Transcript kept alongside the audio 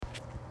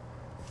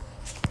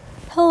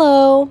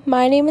Hello,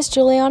 my name is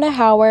Juliana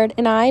Howard,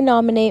 and I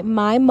nominate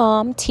my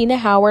mom, Tina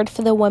Howard,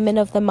 for the Woman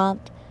of the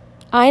Month.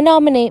 I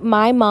nominate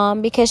my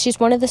mom because she's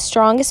one of the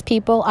strongest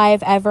people I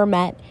have ever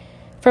met.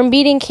 From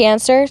beating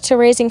cancer to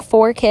raising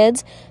 4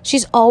 kids,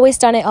 she's always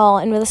done it all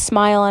and with a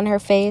smile on her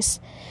face.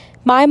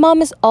 My mom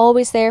is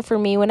always there for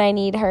me when I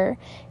need her,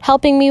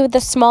 helping me with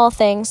the small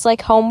things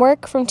like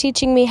homework, from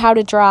teaching me how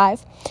to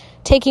drive,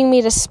 taking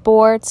me to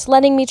sports,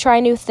 letting me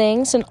try new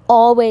things, and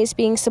always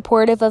being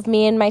supportive of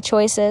me and my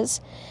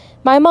choices.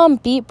 My mom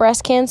beat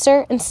breast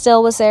cancer and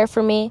still was there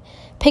for me,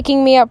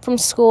 picking me up from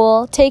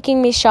school, taking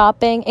me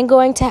shopping, and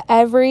going to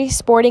every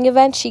sporting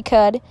event she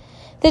could.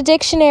 The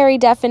dictionary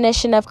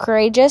definition of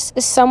courageous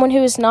is someone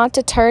who is not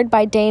deterred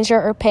by danger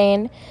or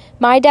pain.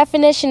 My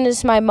definition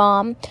is my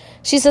mom.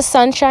 She's the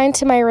sunshine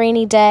to my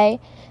rainy day,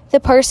 the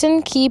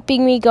person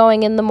keeping me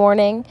going in the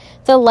morning,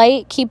 the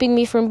light keeping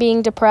me from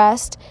being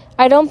depressed.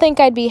 I don't think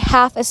I'd be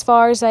half as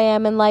far as I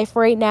am in life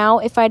right now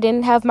if I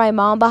didn't have my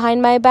mom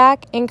behind my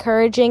back,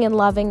 encouraging and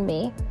loving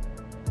me.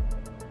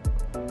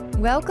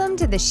 Welcome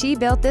to the She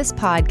Built This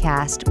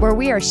podcast, where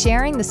we are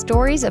sharing the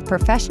stories of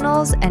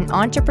professionals and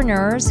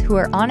entrepreneurs who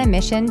are on a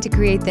mission to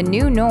create the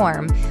new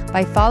norm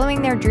by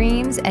following their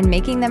dreams and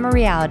making them a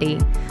reality.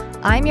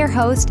 I'm your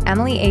host,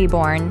 Emily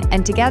Aborn,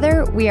 and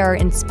together we are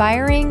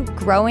inspiring,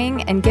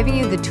 growing, and giving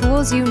you the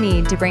tools you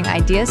need to bring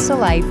ideas to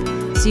life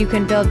so you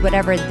can build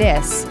whatever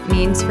this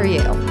means for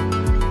you.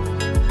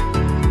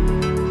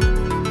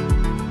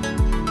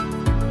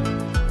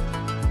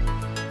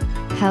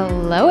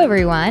 Hello,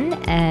 everyone,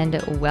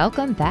 and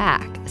welcome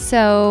back.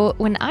 So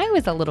when I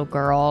was a little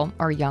girl,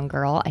 or young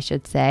girl, I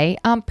should say,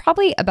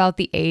 probably about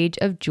the age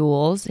of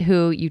Jules,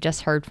 who you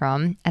just heard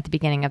from at the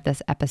beginning of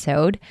this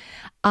episode,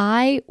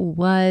 I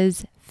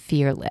was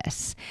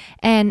fearless.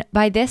 And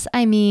by this,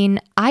 I mean,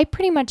 I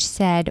pretty much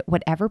said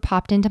whatever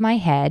popped into my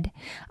head.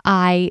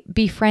 I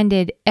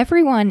befriended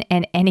everyone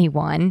and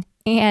anyone.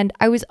 And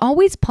I was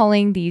always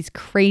pulling these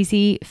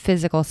crazy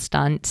physical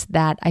stunts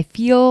that I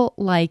feel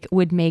like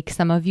would make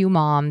some of you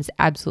moms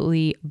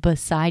absolutely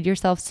beside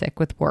yourself sick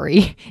with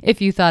worry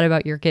if you thought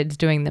about your kids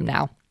doing them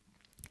now.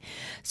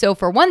 So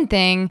for one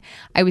thing,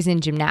 I was in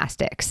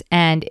gymnastics.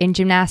 And in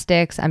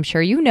gymnastics, I'm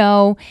sure you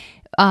know,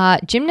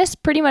 gymnasts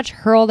pretty much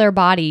hurl their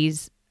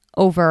bodies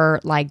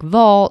over like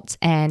vaults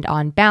and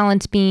on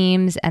balance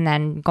beams and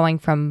then going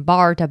from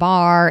bar to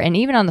bar and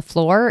even on the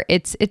floor.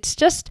 It's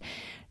just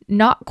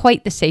not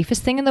quite the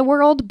safest thing in the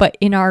world, but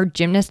in our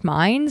gymnast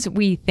minds,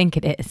 we think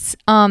it is.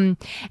 And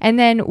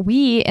then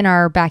in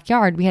our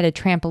backyard, we had a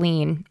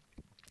trampoline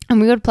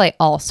and we would play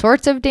all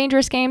sorts of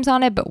dangerous games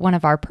on it. But one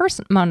of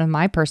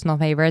my personal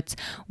favorites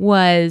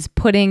was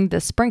putting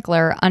the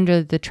sprinkler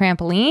under the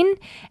trampoline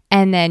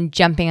and then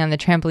jumping on the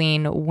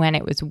trampoline when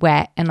it was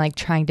wet and like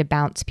trying to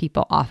bounce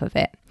people off of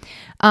it.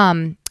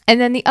 And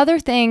then the other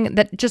thing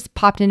that just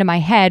popped into my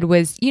head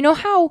was, you know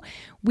how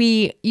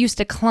we used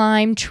to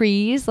climb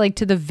trees like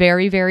to the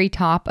very, very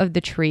top of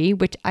the tree,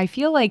 which I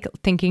feel like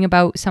thinking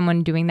about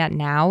someone doing that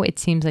now, it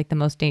seems like the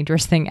most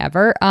dangerous thing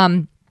ever.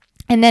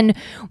 And then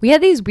we had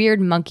these weird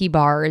monkey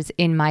bars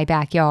in my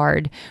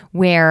backyard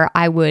where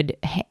I would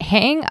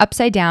hang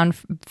upside down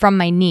from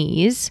my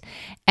knees,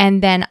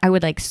 and then I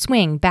would like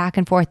swing back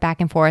and forth.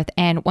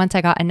 And once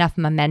I got enough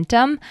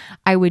momentum,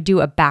 I would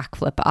do a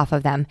backflip off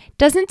of them.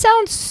 Doesn't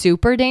sound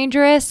super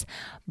dangerous,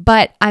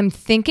 but I'm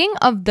thinking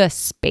of the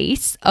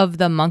space of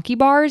the monkey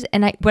bars.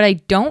 And what I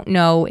don't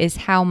know is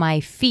how my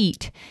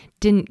feet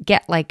didn't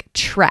get like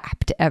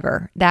trapped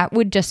ever. That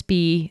would just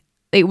be,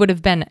 it would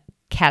have been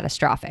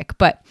catastrophic.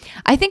 But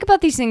I think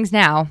about these things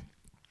now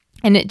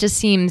and it just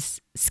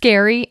seems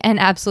scary and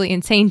absolutely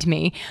insane to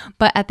me.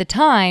 But at the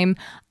time,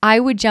 I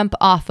would jump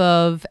off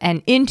of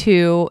and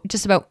into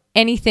just about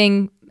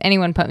anything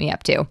anyone put me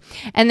up to.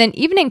 And then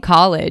even in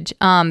college,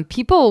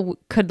 people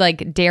could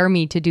like dare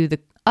me to do the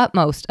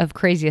utmost of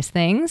craziest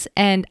things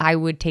and I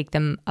would take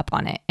them up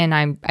on it. And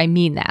I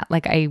mean that.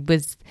 Like I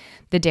was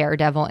the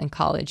daredevil in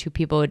college who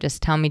people would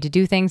just tell me to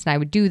do things and I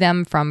would do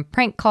them, from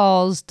prank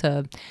calls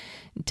to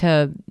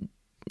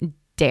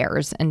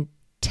dares and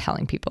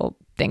telling people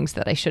things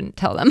that I shouldn't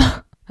tell them.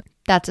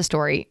 That's a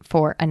story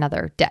for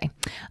another day.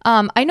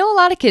 I know a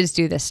lot of kids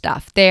do this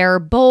stuff. They're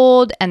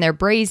bold and they're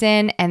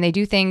brazen and they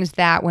do things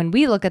that when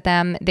we look at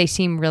them, they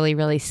seem really,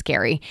 really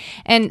scary.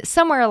 And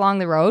somewhere along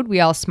the road, we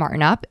all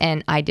smarten up,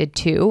 and I did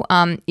too.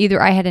 Either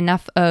I had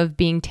enough of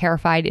being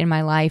terrified in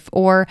my life,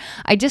 or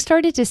I just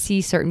started to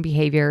see certain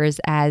behaviors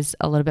as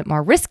a little bit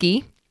more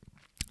risky.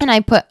 And I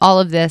put all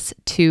of this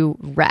to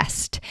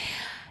rest.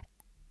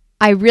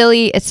 I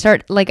really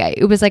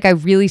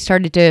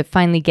started to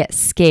finally get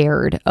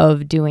scared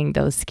of doing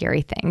those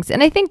scary things.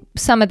 And I think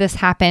some of this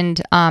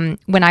happened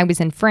when I was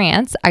in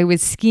France. I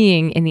was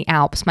skiing in the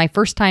Alps, my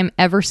first time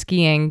ever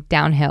skiing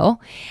downhill.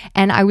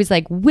 And I was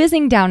like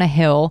whizzing down a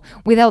hill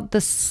without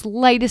the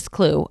slightest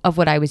clue of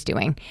what I was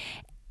doing.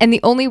 And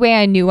the only way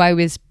I knew I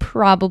was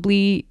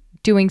probably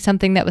doing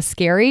something that was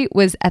scary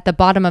was at the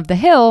bottom of the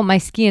hill. My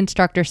ski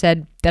instructor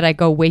said that I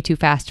go way too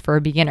fast for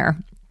a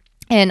beginner.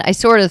 And I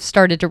sort of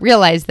started to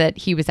realize that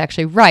he was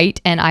actually right,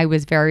 and I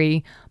was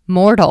very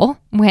mortal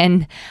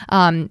when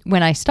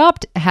I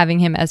stopped having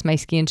him as my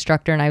ski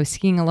instructor and I was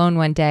skiing alone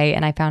one day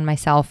and I found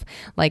myself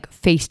like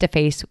face to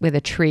face with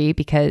a tree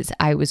because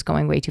I was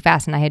going way too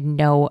fast and I had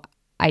no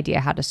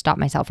idea how to stop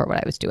myself or what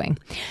I was doing.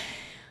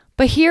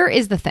 But here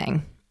is the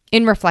thing.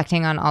 In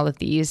reflecting on all of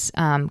these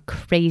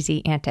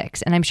crazy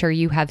antics, and I'm sure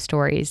you have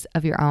stories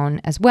of your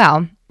own as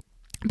well,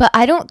 but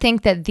I don't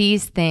think that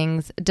these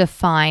things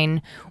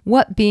define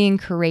what being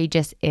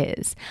courageous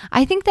is.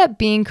 I think that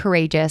being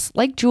courageous,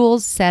 like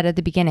Jules said at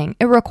the beginning,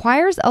 it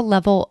requires a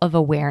level of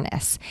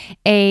awareness,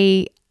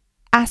 a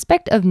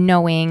aspect of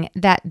knowing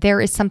that there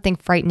is something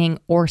frightening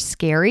or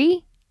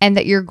scary and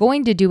that you're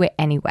going to do it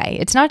anyway.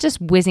 It's not just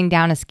whizzing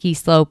down a ski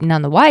slope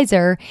none the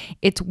wiser.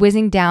 It's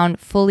whizzing down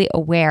fully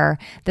aware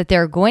that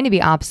there are going to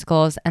be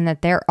obstacles and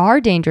that there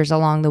are dangers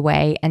along the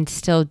way and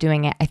still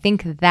doing it. I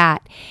think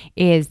that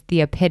is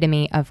the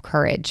epitome of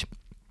courage.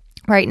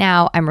 Right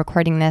now, I'm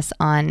recording this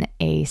on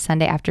a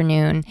Sunday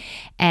afternoon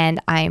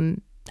and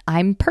I'm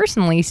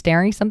personally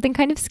staring something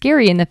kind of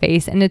scary in the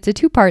face, and it's a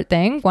two-part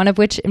thing, one of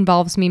which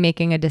involves me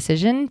making a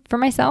decision for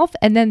myself,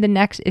 and then the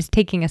next is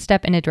taking a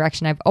step in a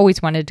direction I've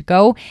always wanted to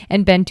go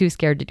and been too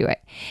scared to do it.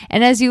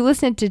 And as you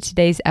listen to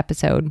today's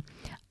episode,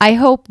 I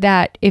hope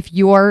that if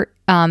you're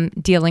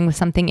dealing with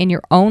something in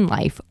your own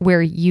life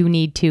where you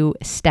need to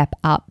step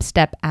up,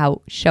 step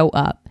out, show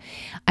up,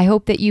 I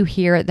hope that you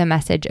hear the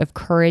message of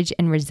courage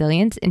and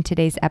resilience in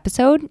today's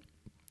episode,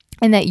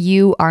 and that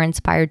you are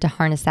inspired to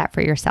harness that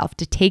for yourself,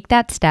 to take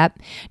that step,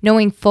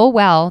 knowing full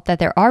well that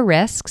there are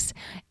risks.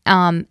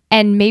 And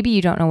maybe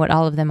you don't know what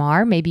all of them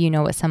are. Maybe you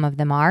know what some of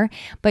them are,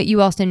 but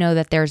you also know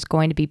that there's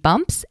going to be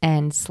bumps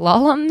and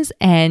slaloms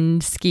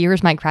and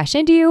skiers might crash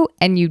into you,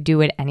 and you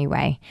do it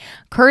anyway.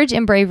 Courage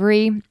and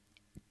bravery,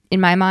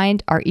 in my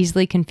mind, are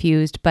easily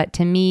confused, but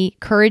to me,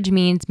 courage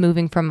means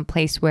moving from a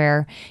place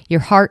where your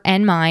heart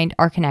and mind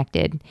are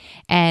connected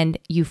and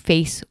you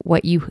face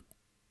what you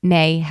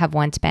may have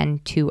once been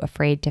too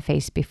afraid to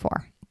face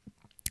before.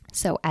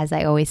 So as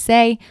I always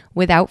say,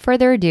 without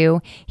further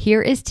ado,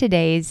 here is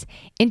today's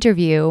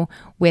interview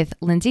with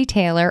Lindsay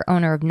Taylor,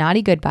 owner of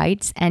Naughty Good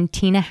Bites, and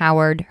Tina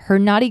Howard, her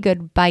Naughty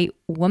Good Bite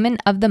Woman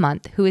of the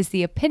Month, who is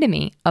the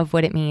epitome of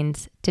what it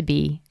means to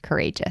be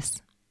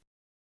courageous.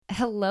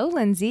 Hello,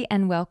 Lindsay,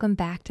 and welcome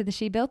back to the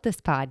She Built This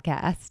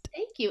podcast.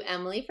 Thank you,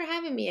 Emily, for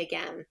having me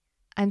again.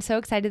 I'm so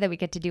excited that we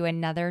get to do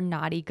another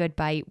Naughty Good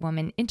Bite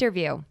Woman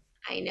interview.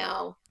 I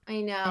know.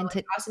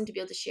 It's awesome to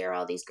be able to share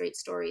all these great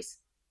stories.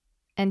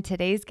 And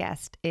today's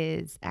guest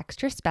is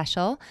extra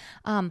special.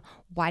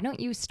 Why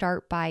don't you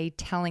start by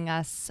telling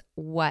us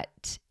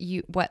what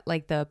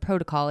like the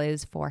protocol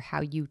is for how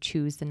you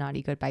choose the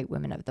Naughty Good Bite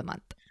Women of the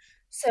Month?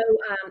 So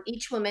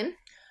each month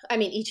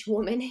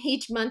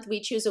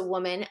we choose a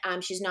woman.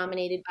 She's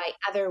nominated by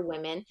other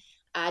women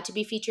to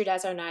be featured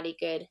as our Naughty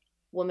Good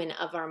Woman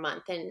of our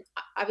Month. And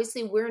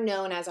obviously we're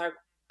known as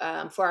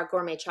for our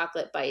gourmet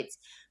chocolate bites,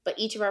 but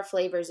each of our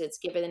flavors, it's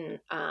given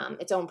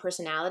its own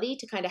personality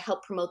to kind of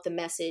help promote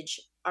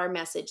our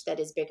message that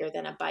is bigger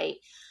than a bite.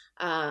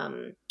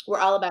 We're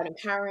all about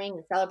empowering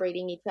and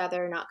celebrating each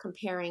other, not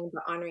comparing,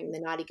 but honoring the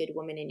naughty good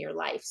woman in your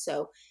life.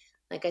 So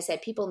like I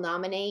said, people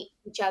nominate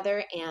each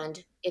other and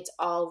it's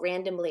all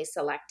randomly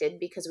selected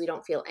because we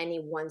don't feel any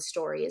one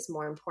story is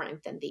more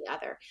important than the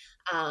other.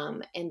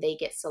 And they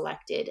get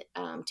selected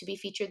to be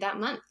featured that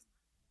month.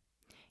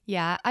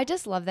 Yeah, I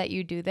just love that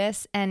you do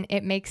this, and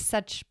it makes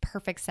such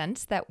perfect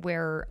sense that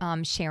we're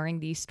sharing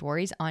these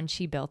stories on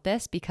She Built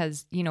This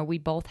because, we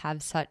both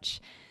have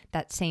such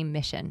that same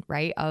mission,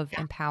 right, of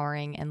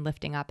empowering and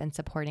lifting up and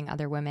supporting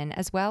other women,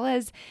 as well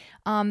as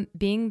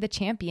being the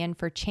champion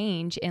for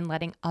change in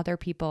letting other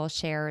people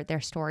share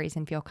their stories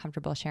and feel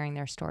comfortable sharing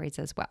their stories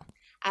as well.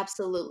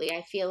 Absolutely.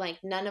 I feel like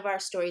none of our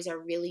stories are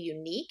really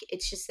unique.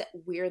 It's just that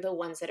we're the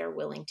ones that are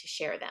willing to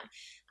share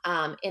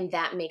them. And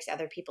that makes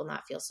other people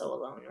not feel so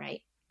alone,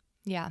 right?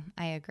 Yeah,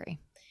 I agree.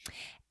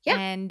 Yeah.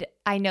 And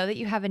I know that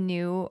you have a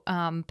new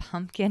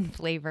pumpkin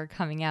flavor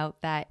coming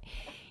out that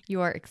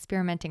you're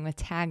experimenting with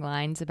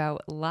taglines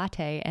about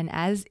latte. And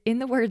as in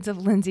the words of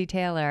Lindsay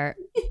Taylor,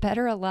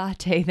 better a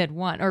latte than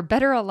one, or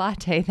better a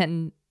latte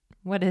than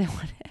what's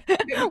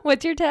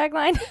your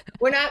tagline?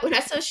 We're not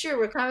so sure.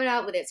 We're coming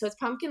out with it. So it's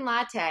pumpkin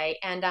latte.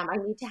 And I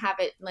need to have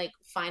it like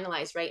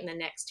finalized right in the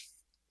next,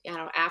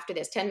 after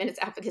this, 10 minutes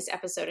after this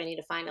episode, I need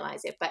to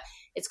finalize it. But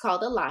it's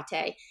called a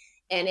latte.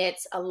 And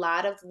it's a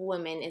lot of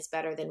women is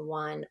better than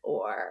one,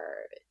 or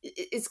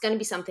it's going to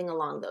be something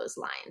along those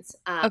lines.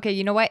 Okay,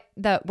 you know what?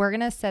 We're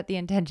going to set the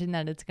intention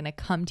that it's going to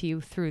come to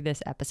you through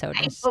this episode.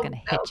 And it's just going to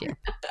hit you.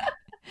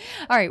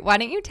 All right, why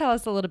don't you tell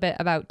us a little bit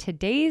about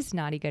today's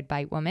Naughty Good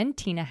Bite woman,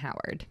 Tina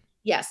Howard?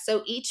 Yes.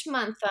 So each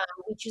month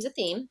we choose a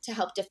theme to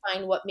help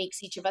define what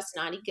makes each of us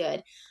naughty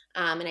good.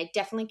 And I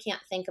definitely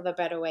can't think of a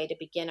better way to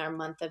begin our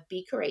month of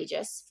Be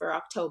Courageous for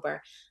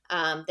October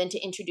than to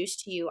introduce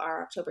to you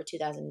our October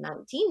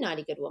 2019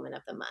 Naughty Good Woman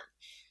of the Month.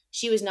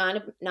 She was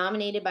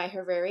nominated by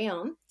her very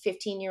own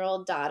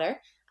 15-year-old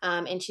daughter,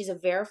 And she's a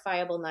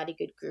verifiable naughty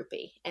good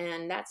groupie.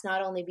 And that's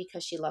not only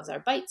because she loves our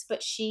bites,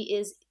 but she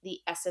is the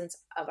essence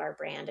of our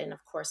brand and, of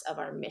course, of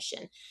our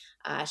mission.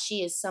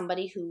 She is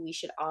somebody who we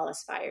should all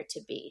aspire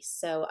to be.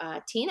 So,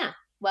 Tina,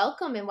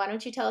 welcome. And why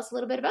don't you tell us a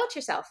little bit about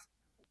yourself?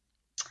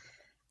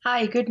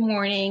 Hi, good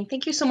morning.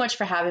 Thank you so much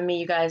for having me,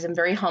 you guys. I'm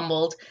very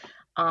humbled.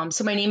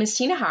 So my name is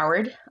Tina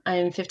Howard.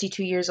 I'm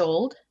 52 years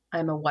old.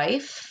 I'm a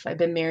wife. I've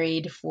been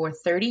married for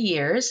 30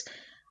 years.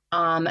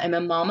 I'm a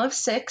mom of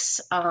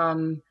six.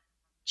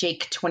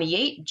 Jake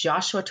 28,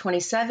 Joshua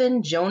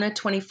 27, Jonah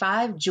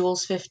 25,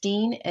 Jules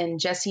 15, and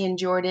Jesse and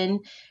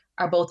Jordan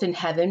are both in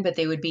heaven, but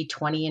they would be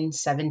 20 and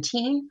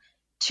 17.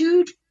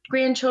 Two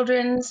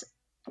grandchildren's,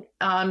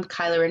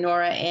 Kyler and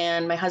Nora,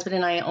 and my husband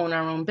and I own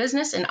our own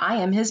business, and I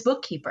am his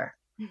bookkeeper.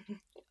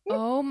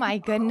 Oh my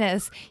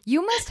goodness.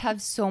 You must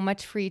have so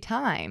much free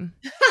time.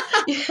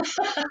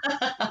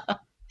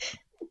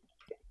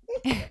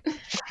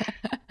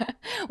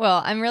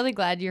 Well, I'm really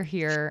glad you're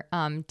here,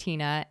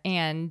 Tina,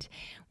 and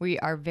we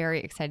are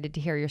very excited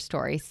to hear your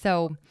story.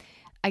 So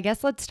I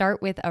guess let's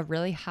start with a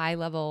really high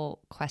level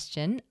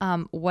question.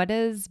 What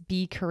does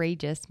be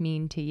courageous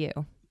mean to you?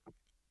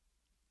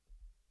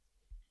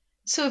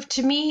 So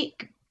to me,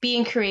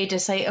 being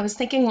courageous, I was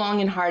thinking long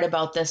and hard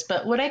about this,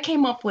 but what I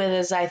came up with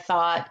is I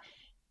thought,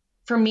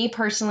 for me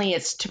personally,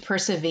 it's to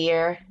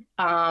persevere,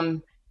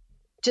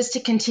 just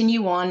to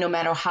continue on no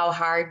matter how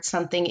hard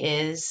something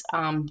is,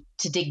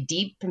 to dig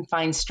deep and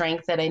find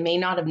strength that I may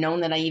not have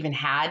known that I even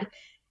had.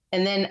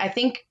 And then I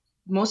think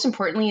most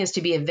importantly is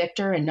to be a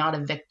victor and not a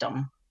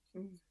victim.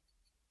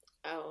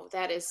 Oh,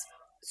 that is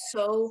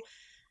so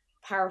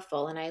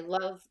powerful. And I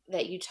love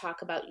that you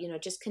talk about,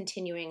 just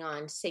continuing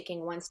on,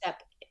 taking one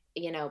step,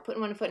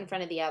 putting one foot in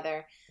front of the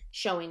other,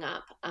 showing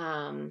up.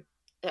 I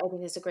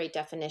think that's a great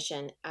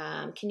definition.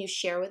 Can you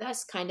share with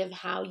us kind of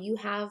how you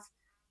have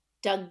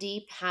dug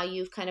deep, how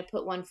you've kind of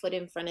put one foot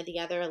in front of the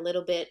other, a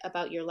little bit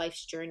about your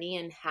life's journey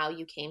and how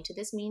you came to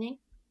this meaning?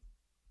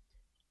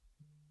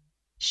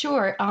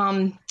 Sure,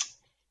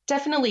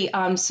 definitely.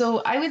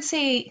 So I would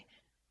say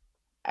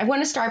I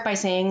want to start by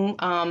saying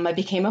I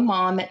became a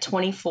mom at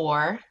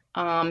 24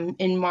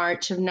 in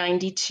March of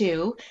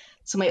 92.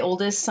 So my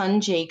oldest son,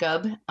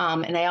 Jacob,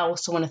 and I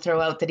also want to throw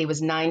out that he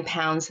was 9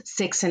 pounds,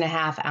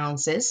 6.5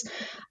 ounces,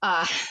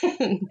 uh,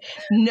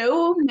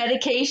 no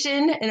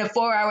medication, and a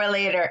 4-hour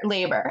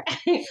labor.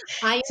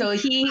 So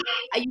he,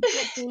 You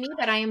can't see me,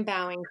 but I am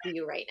bowing to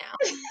you right now.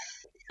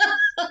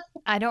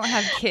 I don't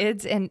have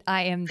kids, and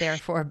I am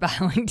therefore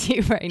bowing to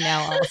you right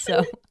now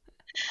also.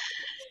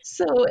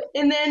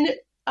 And then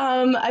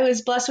I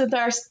was blessed with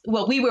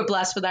we were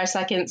blessed with our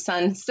second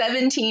son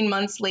 17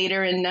 months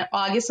later in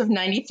August of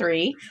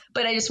 93.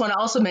 But I just want to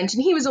also mention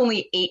he was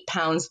only 8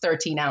 pounds,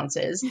 13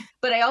 ounces.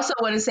 But I also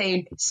want to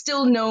say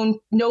still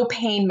no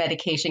pain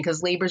medication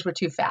because labors were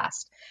too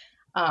fast.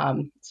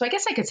 So I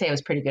guess I could say I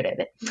was pretty good at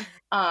it.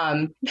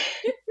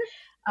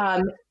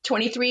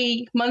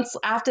 23 months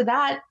after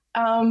that,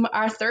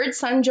 our third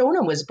son,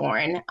 Jonah, was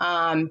born.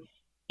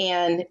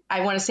 And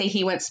I want to say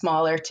he went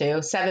smaller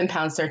too, 7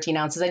 pounds, 13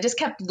 ounces. I just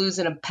kept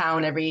losing a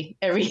pound every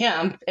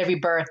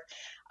birth.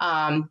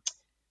 But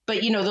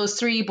those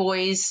three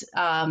boys,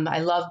 I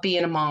love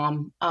being a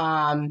mom.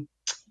 And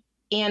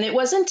it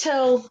wasn't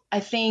until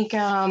I think,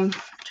 trying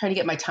to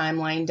get my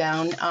timeline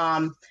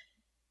down,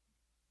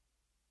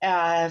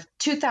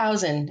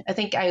 2000, I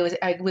think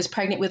I was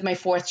pregnant with my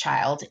fourth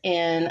child,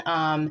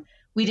 and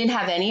we didn't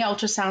have any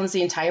ultrasounds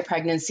the entire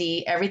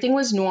pregnancy. Everything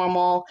was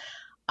normal.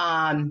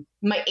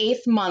 My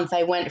 8th month,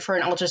 I went for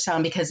an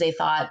ultrasound because they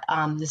thought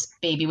this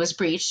baby was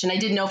breached, and I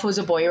didn't know if it was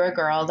a boy or a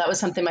girl. That was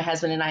something my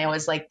husband and I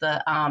always liked,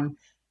 the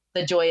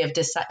joy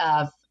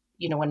of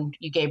when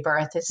you gave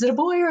birth, is it a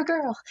boy or a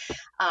girl?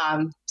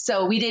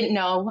 So we didn't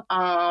know,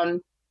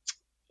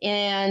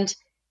 and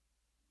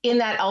in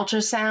that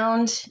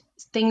ultrasound,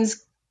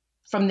 things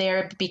from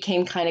there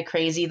became kind of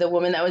crazy. The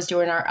woman that was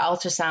doing our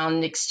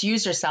ultrasound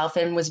excused herself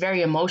and was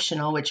very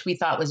emotional, which we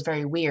thought was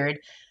very weird.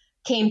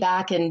 Came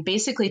back and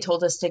basically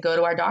told us to go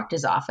to our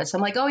doctor's office.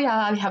 I'm like, oh yeah,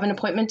 I have an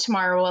appointment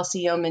tomorrow. I'll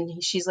see him.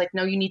 And she's like,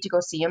 no, you need to go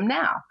see him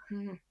now.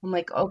 Mm-hmm. I'm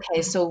like,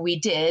 okay. So we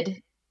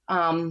did.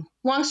 Long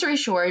story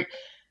short,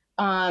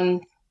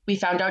 we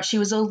found out she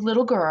was a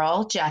little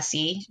girl,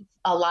 Jessie,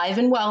 alive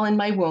and well in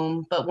my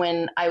womb. But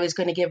when I was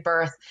going to give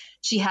birth,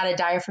 she had a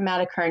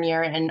diaphragmatic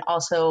hernia and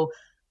also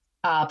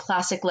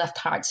plastic left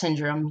heart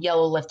syndrome,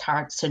 yellow left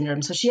heart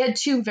syndrome. So she had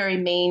two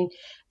very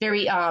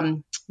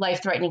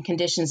life-threatening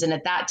conditions. And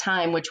at that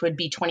time, which would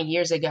be 20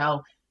 years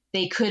ago,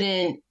 they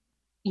couldn't,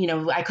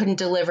 I couldn't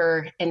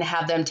deliver and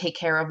have them take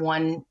care of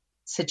one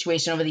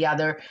situation over the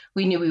other.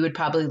 We knew we would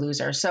probably lose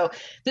her. So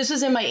this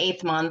was in my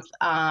 8th month.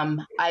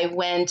 I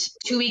went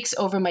 2 weeks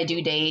over my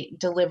due date,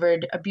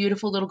 delivered a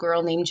beautiful little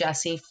girl named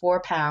Jessie,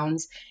 4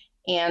 pounds,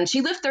 and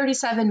she lived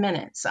 37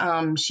 minutes.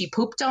 She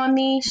pooped on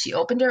me. She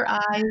opened her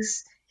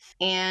eyes.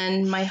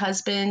 And my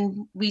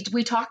husband, we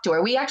talked to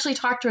her. We actually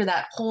talked to her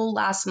that whole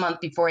last month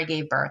before I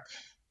gave birth.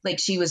 Like,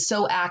 she was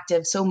so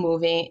active, so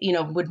moving,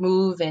 would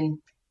move. And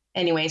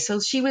anyway, so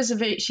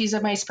she's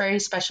my very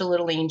special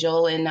little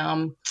angel.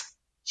 And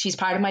she's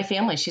part of my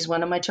family. She's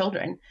one of my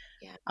children.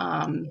 Yeah.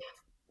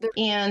 The-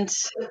 And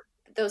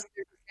those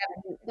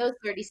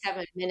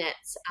 37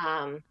 minutes,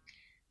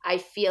 I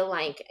feel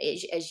like,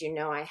 as you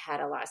know, I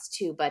had a loss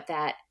too, but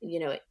that,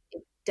 it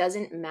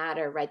doesn't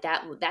matter, right?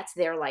 That's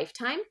their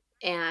lifetime.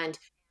 And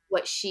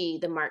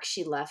the mark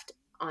she left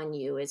on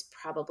you is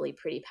probably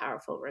pretty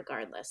powerful,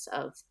 regardless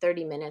of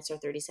 30 minutes or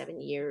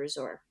 37 years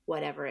or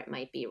whatever it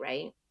might be,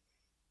 right?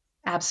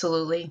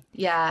 absolutely.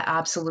 Yeah,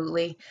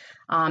 absolutely.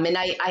 And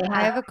I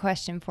have a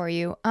question for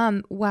you.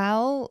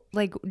 While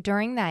like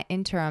during that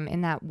interim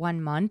in that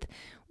 1 month,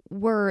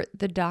 were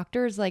the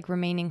doctors like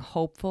remaining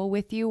hopeful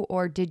with you,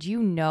 or did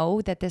you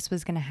know that this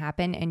was going to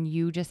happen and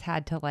you just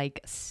had to like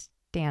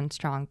stand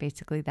strong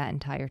basically that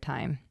entire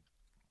time?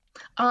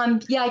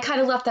 Yeah, I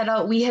kind of left that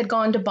out. We had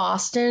gone to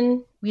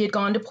Boston. We had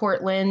gone to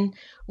Portland.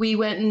 We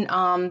went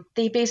and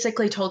they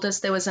basically told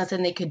us there was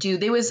nothing they could do.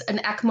 There was an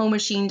ECMO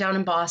machine down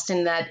in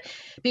Boston that,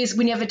 because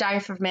when you have a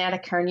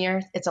diaphragmatic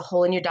hernia, it's a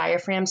hole in your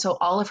diaphragm. So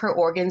all of her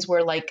organs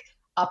were like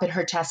up in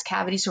her chest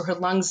cavity. So her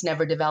lungs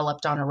never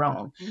developed on her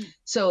own.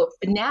 So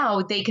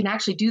now they can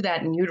actually do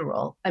that in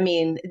utero. I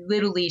mean,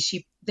 literally,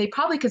 they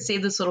probably could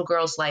save this little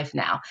girl's life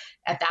now.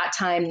 At that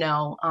time,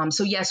 no.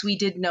 So yes, we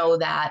did know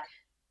that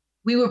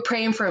we were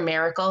praying for a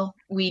miracle.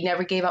 We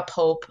never gave up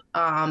hope.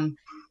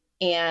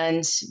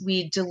 And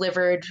we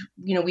delivered,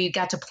 we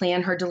got to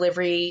plan her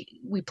delivery.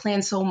 We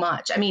planned so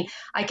much. I mean,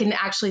 I can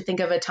actually think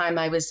of a time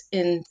I was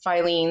in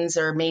Filene's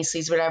or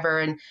Macy's, whatever,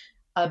 and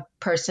a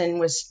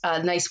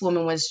nice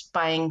woman was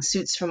buying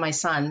suits for my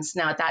sons.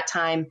 Now, at that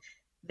time,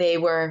 they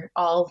were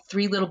all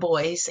 3 little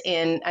boys.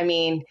 And I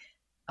mean,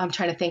 I'm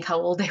trying to think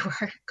how old they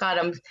were.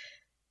 God,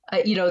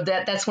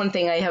 that's one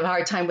thing I have a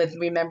hard time with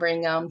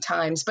remembering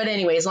times. But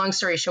anyways, long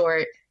story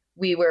short,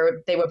 they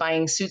were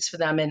buying suits for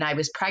them, and I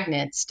was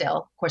pregnant still.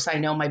 Of course, I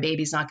know my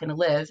baby's not going to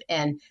live.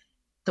 And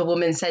the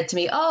woman said to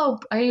me, "Oh,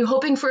 are you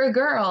hoping for a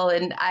girl?"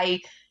 And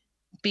I,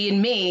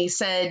 being me,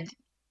 said,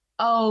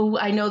 "Oh,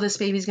 I know this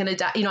baby's going to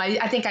die."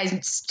 I think I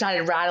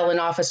started rattling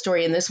off a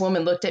story, and this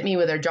woman looked at me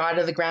with her jaw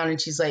to the ground,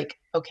 and she's like,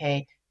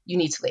 "Okay, you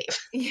need to leave."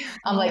 Yeah.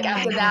 I'm like, my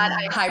after that,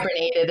 I goodness.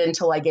 hibernated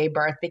until I gave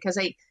birth because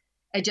I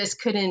just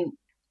couldn't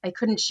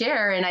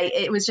share, and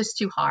it was just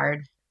too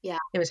hard. Yeah.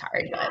 It was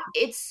hard. But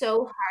It's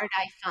so hard,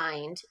 I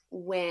find,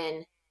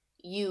 when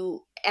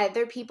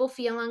other people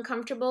feel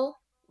uncomfortable,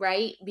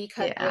 right?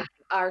 Because yeah, of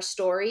our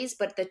stories,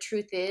 but the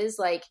truth is,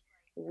 like,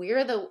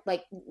 we're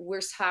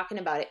talking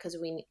about it because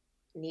we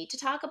need to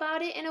talk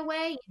about it in a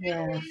way.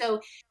 yeah,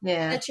 So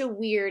yeah, such a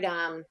weird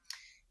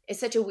it's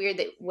such a weird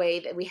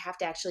way that we have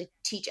to actually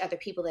teach other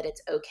people that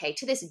it's okay.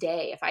 To this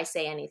day, if I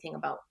say anything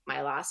about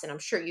my loss, and I'm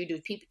sure you do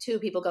people too,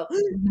 people go,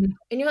 mhm.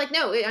 and you're like,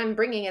 no, I'm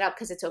bringing it up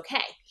because it's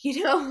okay.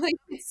 Like,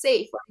 it's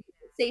safe.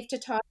 It's safe to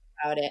talk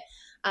about it.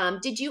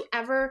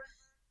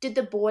 Did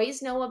the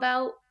boys know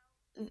about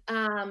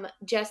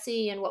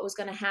Jesse and what was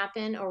going to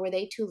happen, or were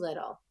they too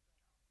little?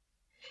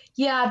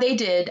 Yeah, they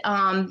did.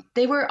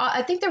 They were.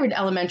 I think they were in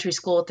elementary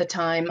school at the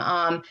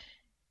time.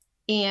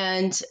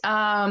 And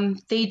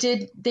they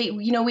did.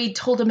 We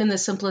told them in the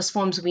simplest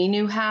forms we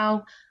knew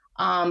how.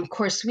 Of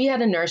course, we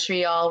had a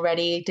nursery all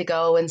ready to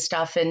go and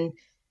stuff, and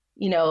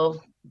you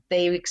know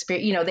they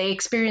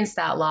experienced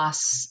that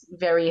loss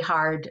very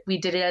hard. We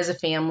did it as a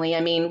family.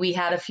 I mean, we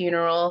had a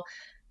funeral.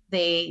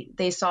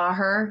 They saw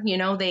her.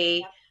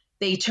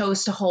 They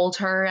chose to hold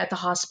her at the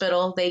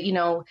hospital.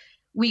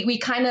 We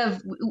kind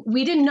of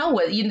we didn't know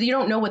what you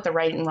don't know what the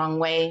right and wrong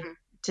way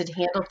to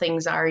handle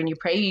things are, and you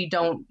pray you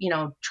don't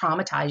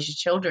traumatize your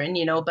children.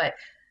 But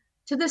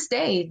to this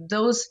day,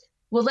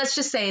 well, let's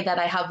just say that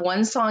I have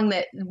one son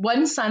that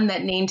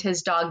named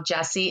his dog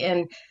Jesse,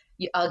 and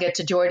I'll get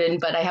to Jordan,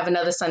 but I have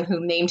another son who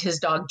named his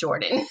dog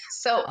Jordan.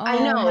 So I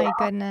Oh know, my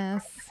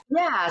goodness.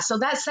 yeah, so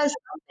that says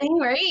something,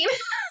 right?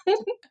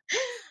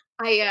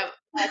 I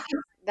think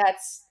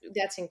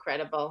that's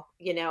incredible.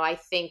 I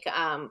think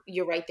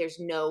you're right. There's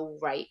no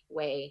right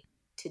way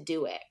to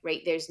do it,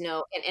 right? There's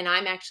no, and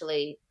I'm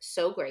actually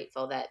so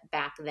grateful that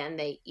back then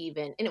and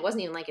it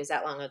wasn't even like it was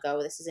that long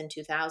ago. This is in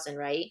 2000,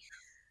 right?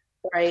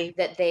 Right.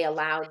 That they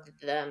allowed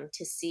them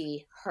to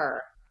see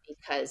her,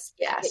 because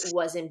it Yes.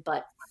 wasn't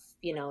but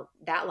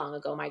that long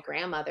ago. My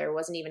grandmother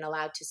wasn't even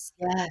allowed to see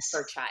Yes.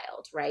 her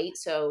child, right?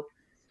 So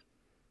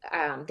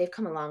they've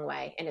come a long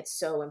way, and it's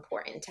so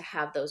important to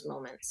have those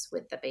moments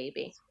with the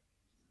baby.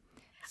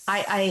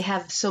 I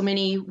have so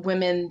many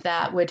women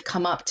that would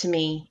come up to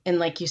me, and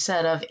like you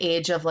said, of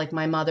age of like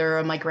my mother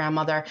or my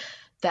grandmother,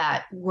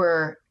 that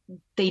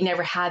they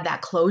never had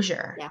that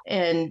closure. Yeah.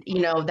 And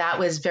that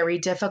was very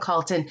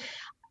difficult. And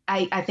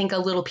I think a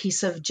little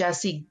piece of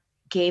Jesse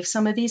gave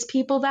some of these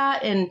people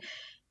that. And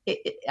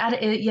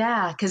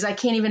yeah, because I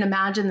can't even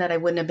imagine that I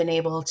wouldn't have been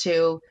able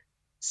to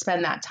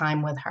spend that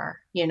time with her.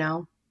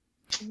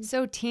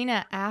 So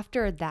Tina,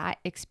 after that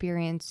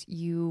experience,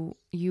 you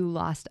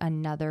lost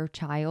another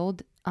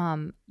child.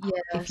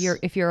 Yes.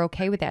 If you're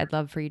okay with it, I'd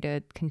love for you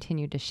to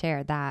continue to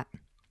share that.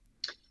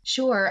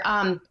 Sure.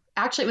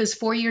 Actually, it was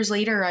 4 years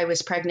later I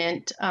was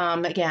pregnant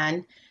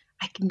again.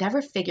 I can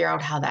never figure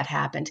out how that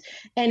happened.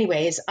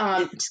 Anyways,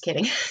 just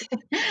kidding.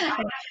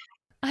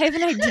 I have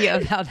an idea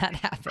of how that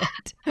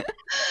happened.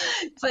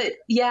 But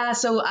yeah,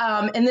 so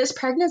and this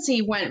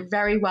pregnancy went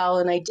very well,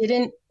 and I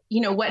didn't,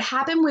 what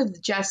happened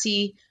with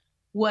Jesse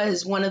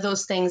was one of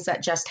those things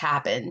that just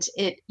happened.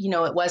 It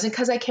wasn't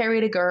because I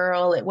carried a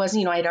girl. It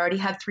wasn't, I'd already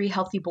had 3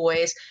 healthy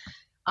boys.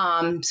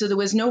 So there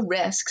was no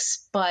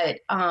risks, but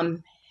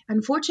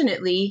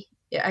unfortunately,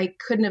 I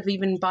couldn't have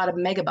even bought a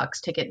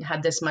Megabucks ticket and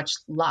had this much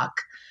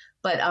luck.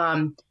 But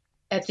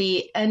at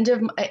the end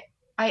of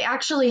I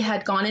actually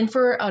had gone in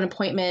for an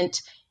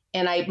appointment,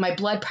 and my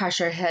blood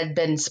pressure had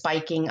been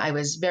spiking. I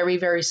was very,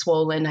 very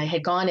swollen. I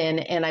had gone in,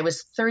 and I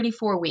was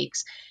 34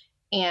 weeks,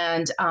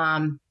 and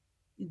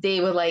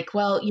they were like,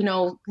 well,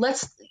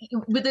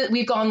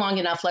 we've gone long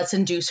enough. Let's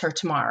induce her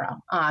tomorrow.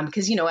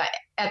 Because,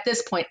 at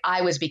this point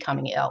I was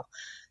becoming ill.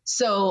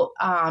 So,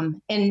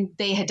 and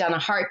they had done a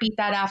heartbeat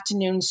that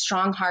afternoon,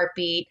 strong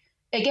heartbeat.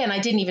 Again, I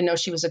didn't even know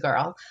she was a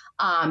girl.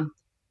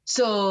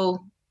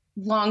 So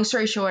long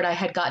story short, I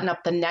had gotten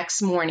up the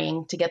next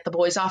morning to get the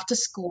boys off to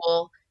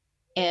school.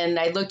 And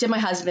I looked at my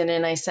husband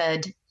and I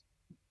said,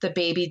 the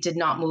baby did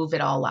not move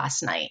at all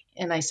last night.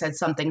 And I said,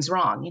 something's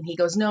wrong. And he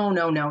goes,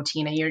 no,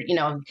 Tina,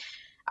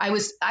 I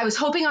was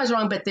hoping I was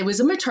wrong, but there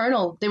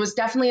was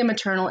definitely a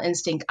maternal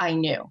instinct. I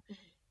knew.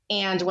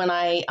 And when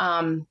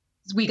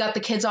we got the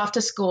kids off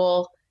to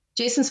school,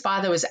 Jason's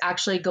father was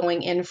actually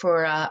going in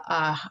for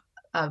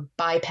a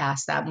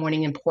bypass that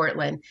morning in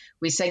Portland.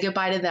 We said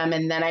goodbye to them,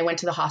 and then I went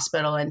to the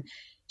hospital, and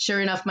sure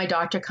enough, my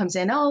doctor comes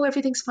in. Oh,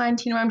 everything's fine,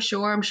 Tina. I'm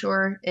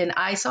sure. And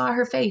I saw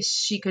her face.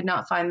 She could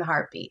not find the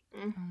heartbeat.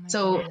 Oh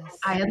so goodness.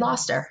 I had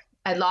lost her.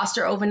 I lost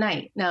her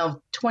overnight.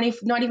 Now,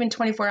 not even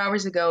 24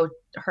 hours ago,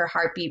 her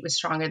heartbeat was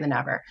stronger than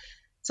ever.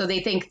 So they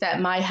think that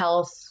my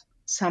health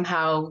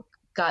somehow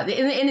and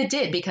it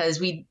did, because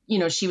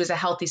she was a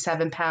healthy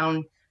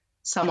 7-pound,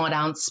 somewhat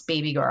ounce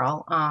baby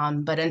girl.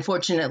 But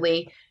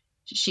unfortunately,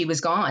 she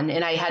was gone,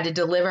 and I had to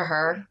deliver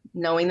her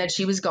knowing that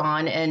she was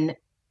gone. And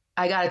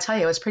I got to tell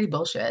you, it was pretty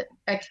bullshit.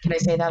 Can I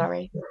say that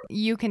already?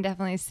 You can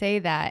definitely say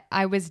that.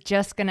 I was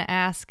just going to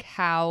ask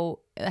how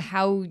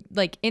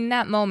like in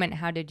that moment,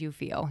 how did you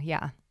feel?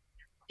 Yeah.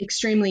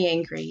 Extremely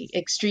angry,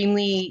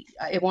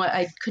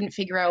 I couldn't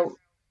figure out,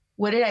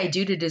 what did I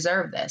do to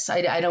deserve this?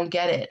 I don't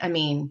get it. I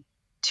mean,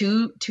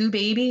 two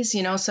babies,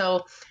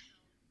 so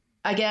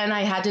again,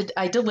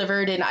 I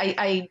delivered, and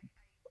I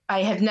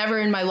have never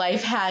in my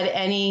life had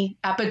any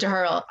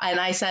epidural. And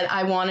I said,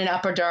 I want an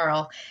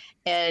epidural.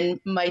 And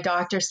my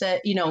doctor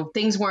said,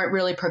 things weren't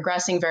really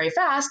progressing very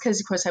fast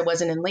because, of course, I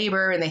wasn't in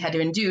labor and they had to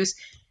induce.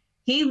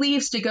 He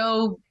leaves to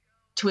go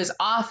to his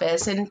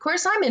office. And, of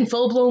course, I'm in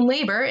full-blown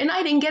labor and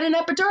I didn't get an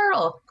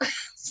epidural.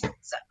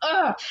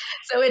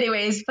 So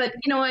anyways, but,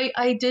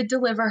 I did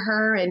deliver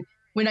her. And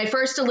when I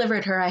first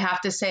delivered her, I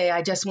have to say,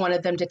 I just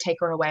wanted them to take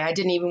her away. I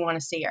didn't even want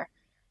to see her.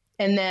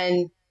 And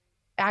then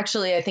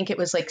actually, I think it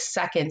was like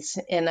seconds.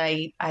 And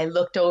I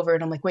looked over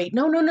and I'm like, wait,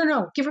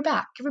 no, give her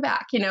back.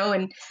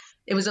 And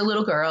it was a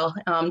little girl,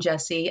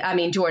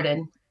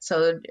 Jordan.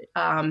 So,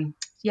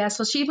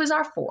 so she was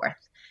our 4th.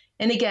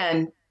 And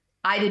again,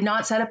 I did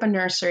not set up a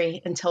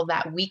nursery until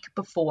that week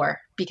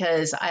before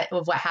because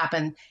of what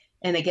happened.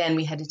 And again,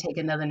 we had to take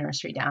another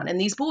nursery down.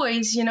 And these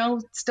boys,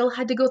 still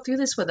had to go through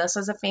this with us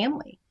as a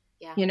family,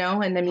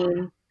 and I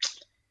mean,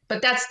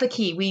 but that's the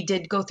key. We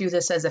did go through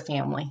this as a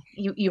family.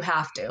 You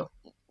have to.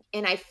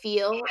 And I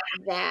feel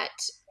that,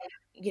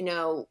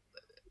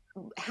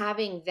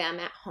 having them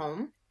at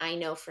home, I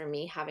know for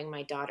me, having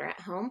my daughter at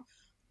home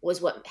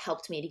was what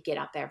helped me to get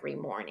up every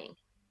morning,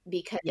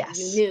 because Yes.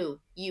 you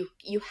knew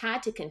you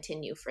had to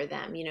continue for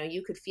them.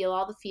 You could feel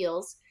all the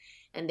feels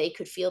and they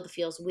could feel the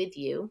feels with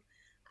you.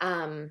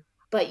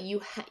 But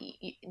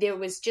there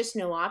was just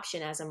no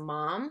option as a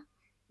mom.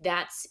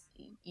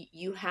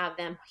 You have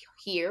them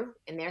here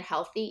and they're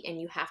healthy, and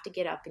you have to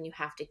get up and you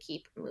have to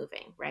keep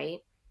moving. Right.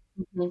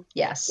 Mm-hmm.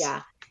 Yes.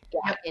 Yeah.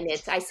 Yep. And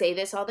I say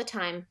this all the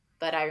time,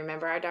 but I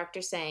remember our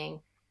doctor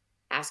saying,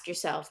 ask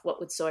yourself, what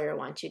would Sawyer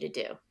want you to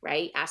do?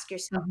 Right? Ask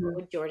yourself, what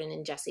would Jordan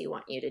and Jesse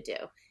want you to do?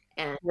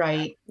 And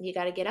right. You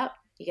got to get up.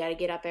 You got to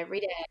get up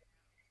every day,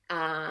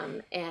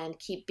 and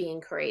keep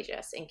being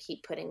courageous and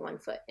keep putting one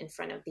foot in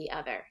front of the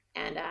other.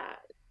 And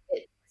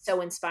it's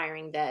so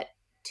inspiring that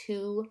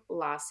 2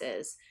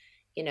 losses,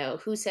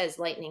 who says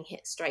lightning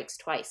strikes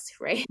twice,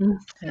 right?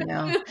 I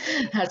know.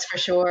 That's for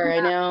sure. I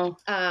know.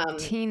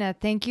 Tina,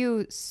 thank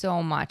you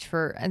so much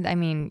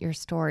your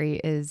story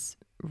is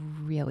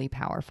really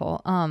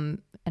powerful.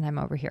 And I'm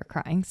over here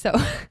crying. So,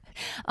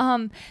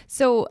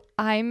 so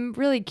I'm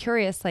really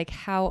curious, like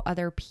how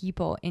other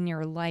people in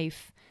your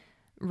life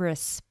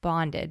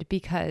responded,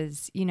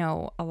 because,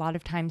 a lot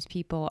of times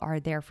people are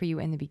there for you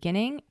in the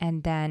beginning,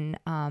 and then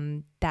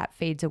that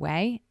fades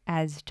away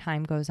as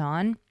time goes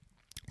on.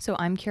 So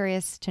I'm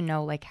curious to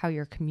know like how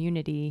your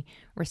community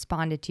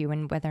responded to you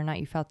and whether or not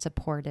you felt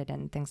supported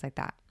and things like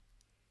that.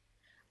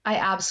 I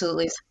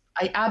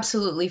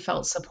absolutely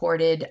felt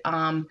supported.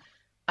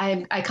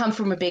 I come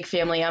from a big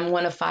family. I'm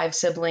one of 5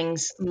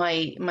 siblings.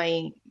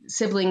 My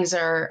siblings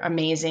are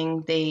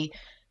amazing. They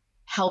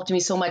helped me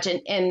so much.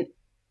 And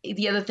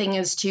the other thing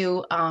is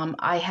too,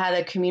 I had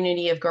a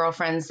community of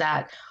girlfriends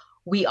that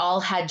we all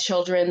had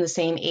children the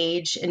same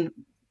age. And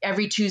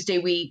every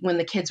Tuesday, when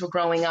the kids were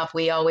growing up,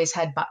 we always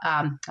had,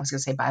 I was going to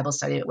say Bible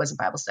study. It wasn't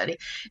Bible study.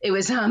 It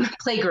was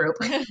play group.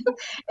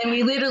 And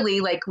we literally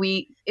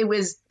it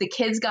was the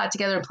kids got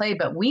together and played,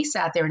 but we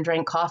sat there and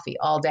drank coffee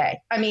all day.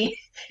 I mean,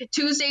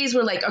 Tuesdays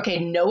were like, okay,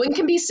 no one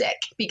can be sick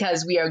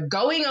because we are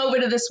going over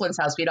to this one's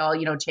house. We'd all,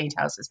 change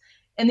houses.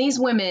 And these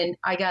women,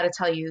 I got to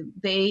tell you,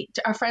 they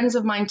are friends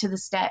of mine to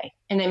this day.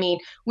 And I mean,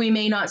 we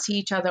may not see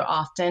each other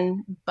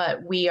often,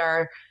 but we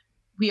are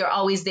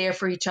always there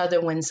for each other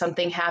when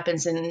something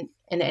happens in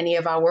any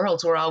of our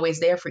worlds. We're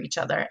always there for each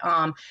other.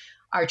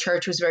 Our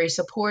church was very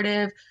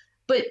supportive,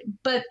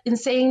 but in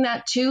saying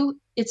that too,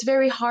 it's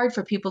very hard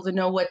for people to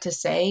know what to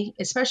say,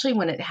 especially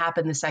when it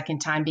happened the second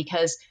time,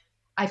 because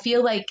I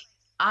felt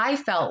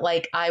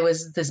like I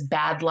was this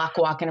bad luck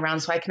walking around.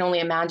 So I can only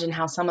imagine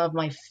how some of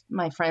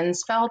my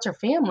friends felt, or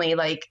family,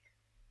 like,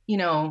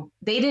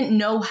 they didn't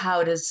know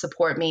how to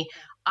support me.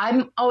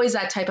 I'm always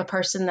that type of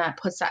person that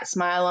puts that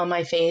smile on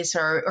my face,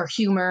 or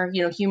humor.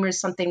 Humor is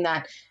something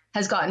that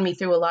has gotten me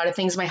through a lot of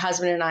things. My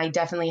husband and I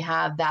definitely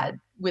have that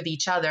with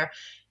each other.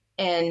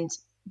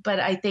 But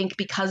I think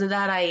because of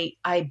that,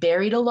 I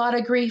buried a lot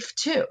of grief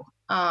too.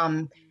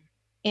 And,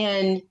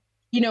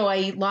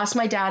 I lost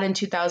my dad in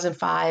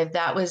 2005.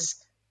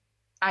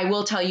 I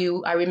will tell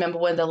you, I remember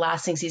one of the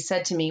last things he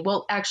said to me.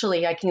 Well,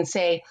 actually, I can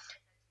say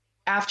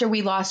after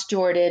we lost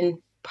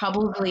Jordan,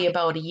 probably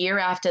about a year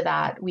after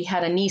that, we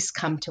had a niece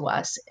come to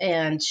us,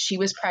 and she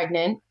was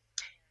pregnant,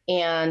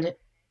 and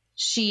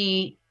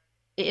she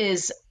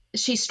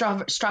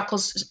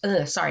struggles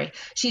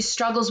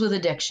with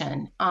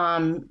addiction.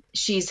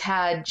 She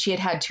had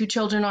 2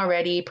 children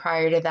already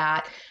prior to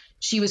that.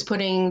 She was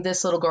putting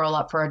this little girl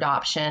up for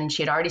adoption.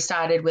 She had already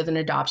started with an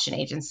adoption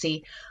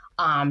agency.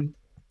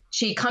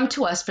 She come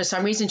to us for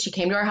some reason. She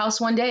came to our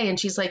house one day and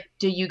she's like,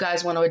 do you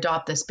guys want to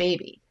adopt this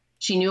baby?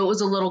 She knew it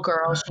was a little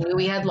girl. She knew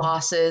we had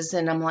losses.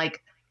 And I'm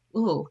like,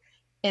 ooh.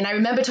 And I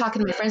remember talking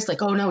to my friends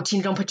like, oh no,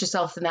 Tina, don't put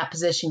yourself in that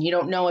position. You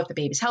don't know if the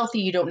baby's healthy.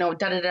 You don't know,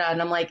 da-da-da.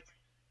 And I'm like,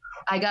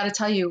 I got to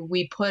tell you,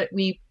 we put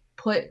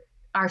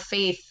our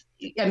faith.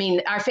 I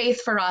mean, our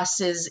faith for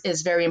us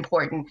is very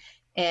important.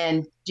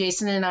 And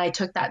Jason and I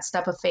took that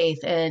step of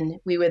faith, and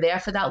we were there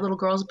for that little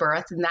girl's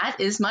birth. And that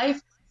is my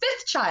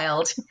 5th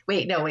child.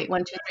 Wait, 1, 2,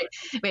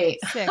 3. Wait,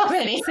 6. how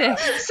many?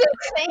 6. 6.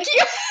 Thank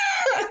you.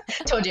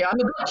 Told you I'm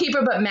a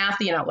bookkeeper, but math,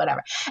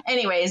 whatever.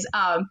 Anyways,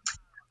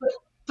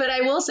 but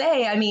I will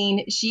say, I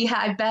mean,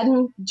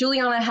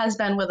 Juliana has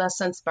been with us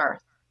since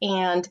birth,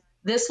 and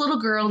this little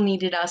girl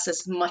needed us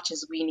as much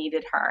as we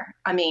needed her.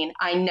 I mean,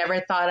 I never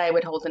thought I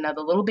would hold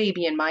another little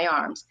baby in my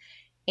arms,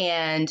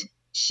 and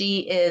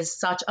she is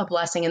such a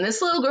blessing. And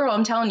this little girl,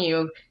 I'm telling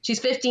you, she's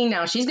 15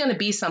 now. She's going to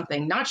be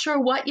something. Not sure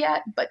what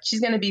yet, but she's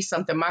going to be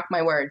something. Mark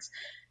my words.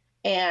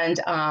 And,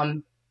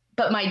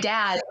 but my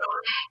dad,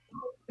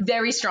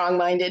 very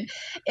strong-minded.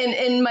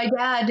 And my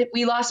dad,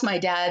 we lost my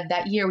dad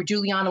that year.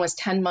 Juliana was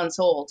 10 months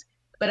old.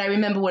 But I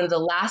remember one of the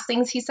last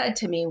things he said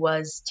to me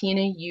was,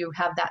 Tina, you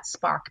have that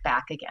spark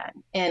back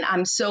again. And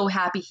I'm so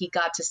happy he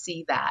got to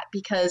see that,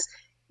 because,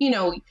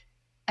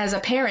 as a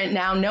parent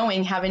now,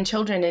 having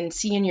children and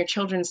seeing your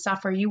children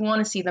suffer, you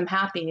want to see them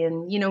happy.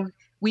 And,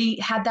 we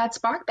had that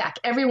spark back,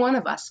 every one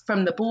of us,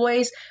 from the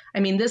boys. I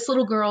mean, this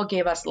little girl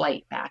gave us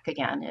light back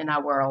again in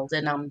our world.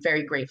 And I'm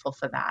very grateful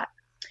for that.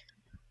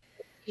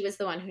 She was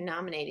the one who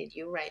nominated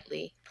you,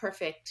 rightly.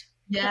 Perfect.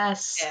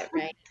 Yes. Perfect,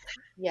 right.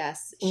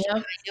 Yes. Yep.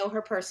 I know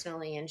her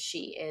personally, and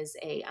she is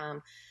a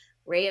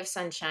ray of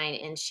sunshine,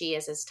 and she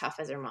is as tough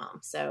as her mom.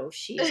 So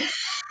she's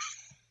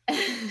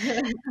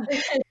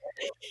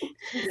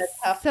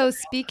So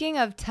speaking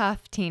of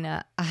tough,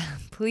 Tina,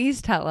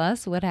 please tell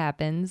us what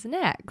happens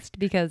next,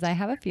 because I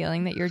have a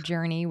feeling that your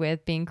journey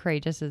with being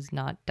courageous is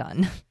not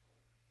done.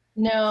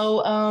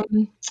 No,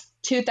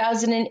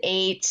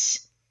 2008,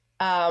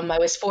 I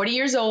was 40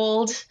 years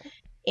old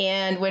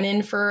and went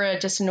in for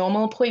just a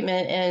normal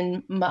appointment.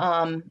 And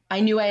I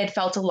knew I had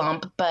felt a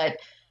lump, but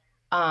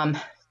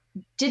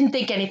didn't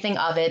think anything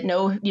of it.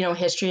 No,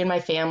 history in my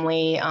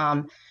family.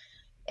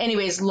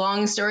 Anyways,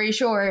 long story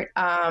short,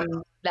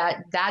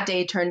 that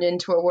day turned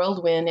into a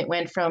whirlwind. It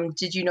went from,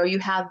 did you know you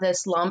have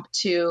this lump,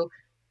 to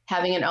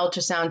having an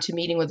ultrasound, to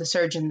meeting with a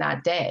surgeon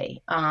that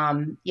day.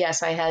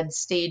 Yes, I had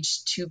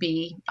stage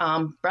 2B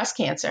breast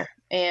cancer.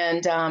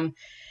 And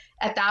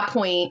at that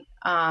point,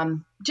 I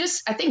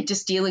think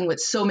just dealing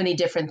with so many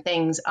different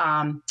things.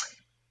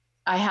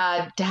 I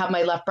had to have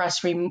my left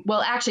breast removed.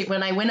 Well, actually,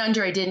 when I went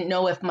under, I didn't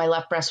know if my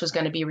left breast was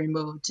going to be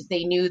removed.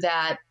 They knew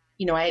that,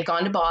 I had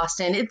gone to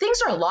Boston.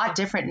 Things are a lot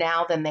different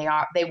now than they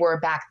were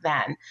back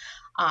then.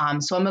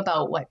 So I'm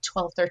about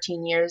 12,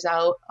 13 years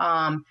out.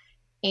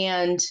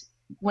 And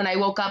when I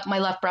woke up, my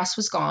left breast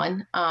was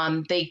gone.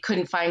 They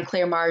couldn't find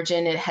clear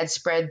margin. It had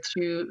spread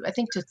through, I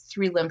think, to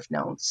 3 lymph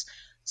nodes.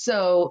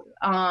 So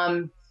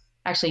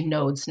actually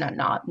nodes,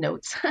 not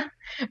notes.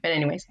 But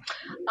anyways,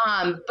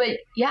 but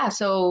yeah,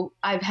 so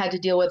I've had to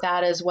deal with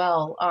that as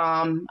well.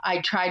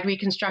 I tried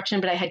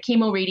reconstruction, but I had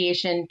chemo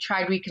radiation,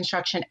 tried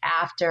reconstruction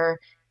after.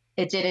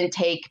 It didn't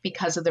take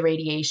because of the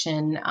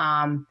radiation.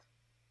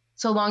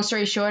 So long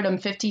story short, I'm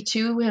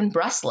 52 and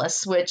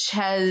breastless, which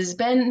has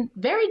been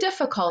very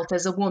difficult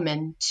as a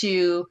woman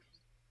to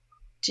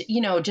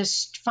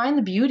just find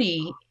the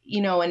beauty,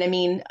 and I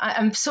mean,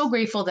 I'm so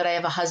grateful that I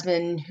have a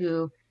husband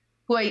who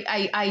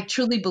I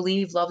truly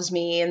believe loves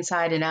me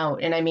inside and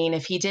out. And I mean,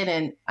 if he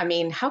didn't, I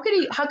mean, how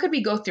could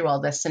we go through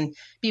all this and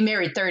be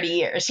married 30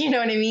 years? You know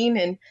what I mean?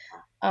 And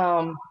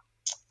um,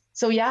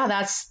 so yeah,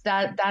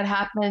 that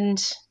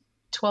happened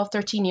 12,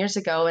 13 years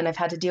ago, and I've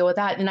had to deal with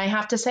that. And I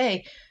have to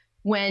say,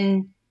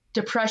 when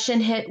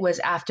depression hit was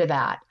after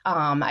that.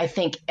 I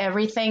think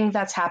everything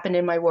that's happened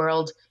in my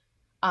world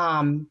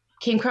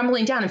came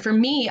crumbling down. And for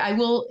me, I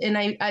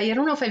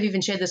don't know if I've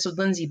even shared this with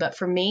Lindsay, but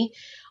for me,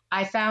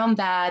 I found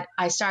that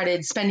I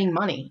started spending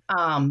money,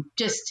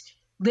 just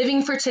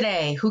living for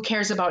today. Who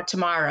cares about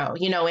tomorrow?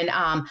 And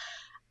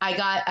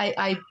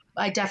I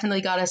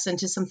definitely got us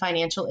into some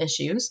financial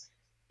issues.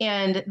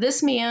 And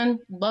this man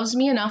loves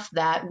me enough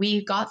that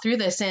we got through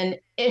this. And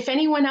if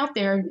anyone out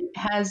there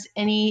has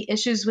any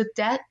issues with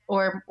debt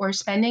or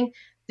spending,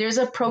 there's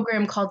a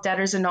program called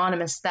Debtors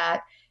Anonymous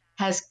that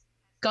has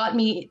got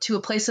me to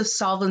a place of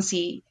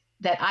solvency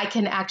that I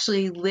can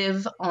actually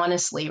live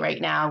honestly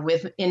right now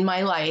with in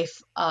my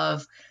life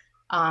of,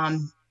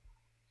 um,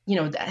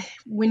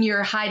 when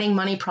you're hiding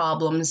money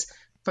problems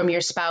from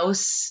your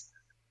spouse,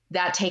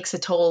 that takes a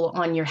toll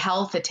on your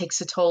health. It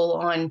takes a toll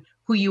on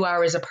who you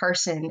are as a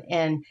person.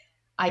 And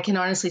I can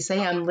honestly say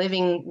I'm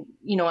living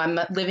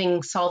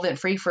solvent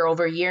free for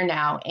over a year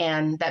now.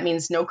 And that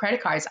means no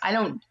credit cards. I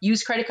don't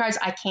use credit cards.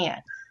 I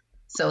can't.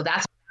 So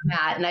that's where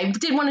I'm at. And I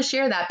did want to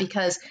share that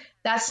because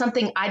that's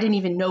something I didn't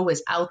even know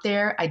was out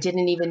there. I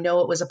didn't even know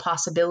it was a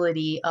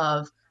possibility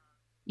of,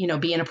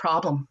 being a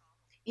problem.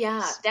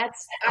 Yeah,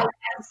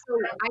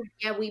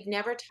 yeah, we've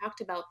never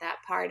talked about that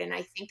part. And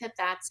I think that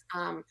that's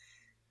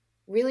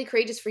really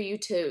courageous for you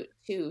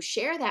to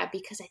share that,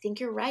 because I think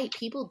you're right.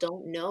 People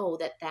don't know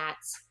that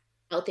that's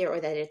out there, or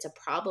that it's a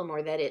problem,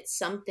 or that it's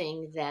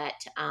something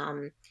that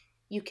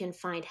you can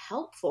find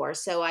help for.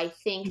 So I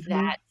think Mm-hmm.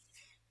 that,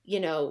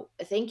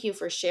 thank you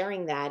for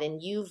sharing that.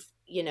 And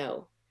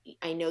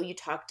I know you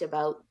talked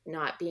about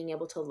not being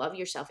able to love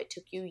yourself. It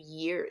took you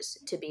years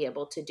to be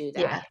able to do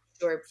that, Yeah.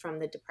 or from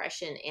the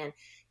depression. And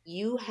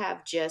you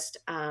have just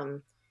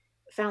found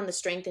the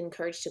strength and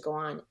courage to go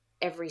on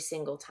every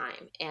single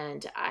time.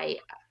 And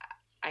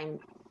I'm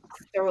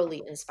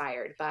thoroughly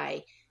inspired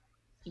by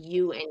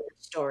you and your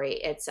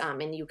story. It's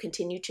and you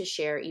continue to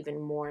share even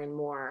more and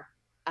more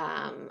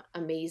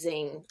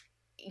amazing,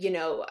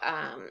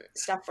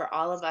 stuff for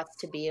all of us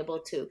to be able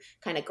to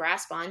kind of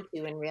grasp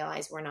onto and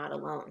realize we're not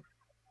alone.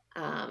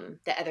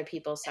 That other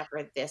people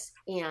suffer this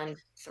and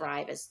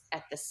thrive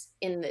at the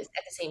same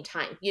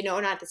time.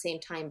 Not at the same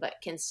time, but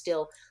can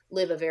still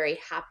live a very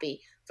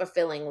happy,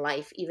 fulfilling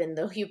life, even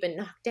though you've been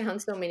knocked down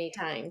so many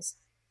times.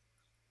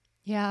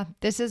 Yeah,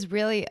 this is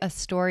really a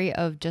story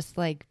of just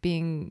like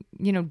being,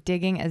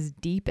 digging as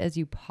deep as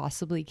you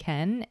possibly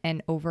can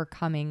and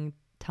overcoming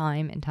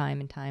time and time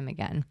and time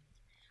again.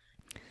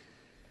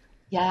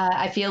 Yeah.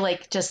 I feel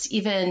like just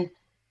even,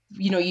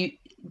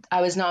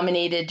 I was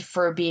nominated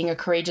for being a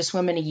courageous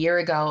woman a year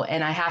ago.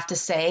 And I have to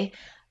say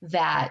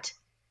that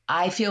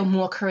I feel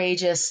more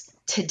courageous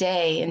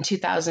today in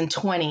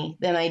 2020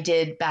 than I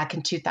did back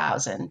in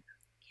 2000.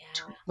 Yeah.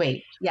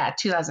 Wait, yeah,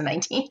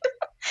 2019.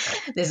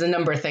 There's a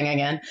number thing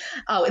again.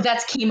 Oh,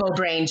 that's chemo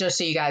brain, just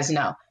so you guys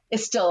know.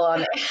 It's still on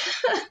there.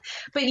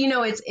 But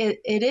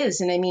it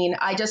is. And I mean,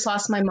 I just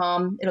lost my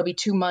mom. It'll be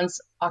 2 months,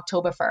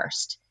 October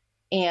 1st.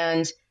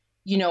 And,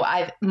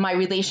 my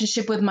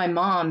relationship with my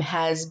mom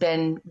has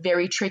been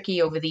very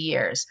tricky over the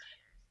years.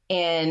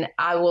 And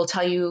I will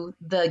tell you,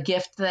 the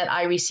gift that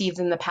I received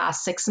in the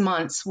past 6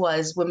 months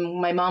was when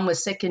my mom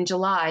was sick in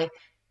July.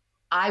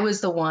 I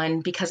was the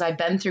one, because I've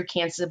been through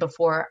cancer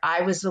before,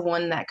 I was the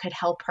one that could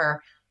help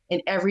her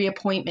in every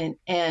appointment.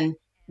 And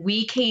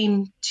we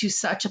came to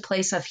such a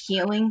place of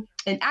healing.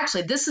 And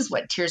actually, this is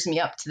what tears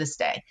me up to this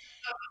day,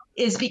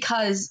 is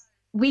because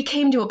we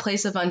came to a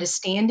place of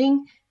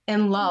understanding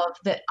and love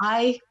that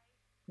I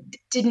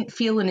didn't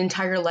feel an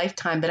entire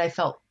lifetime, but I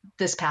felt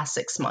this past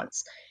 6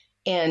 months.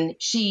 And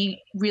she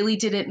really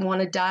didn't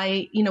want to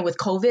die, with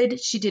COVID.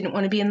 She didn't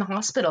want to be in the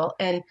hospital.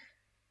 And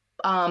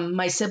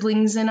my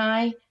siblings and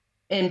I,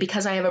 and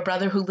because I have a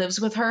brother who lives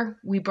with her,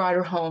 we brought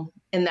her home.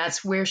 And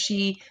that's where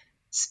she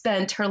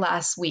spent her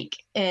last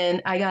week.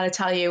 And I got to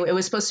tell you, it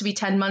was supposed to be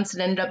 10 months.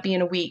 It ended up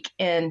being a week.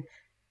 And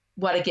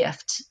what a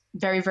gift.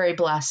 Very, very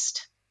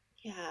blessed.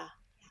 Yeah.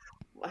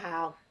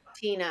 Wow.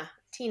 Tina,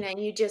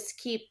 you just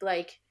keep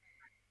like,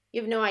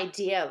 you have no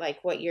idea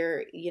like what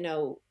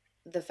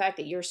the fact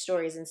that your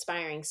story is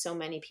inspiring so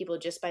many people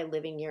just by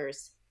living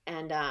yours.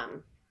 And I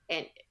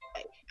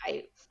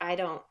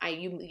don't,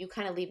 you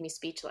kind of leave me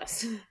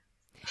speechless.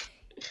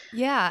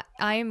 Yeah,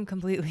 I'm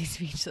completely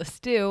speechless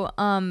too.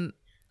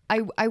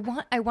 I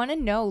want to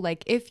know,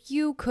 like, if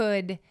you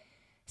could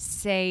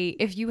say,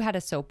 if you had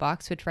a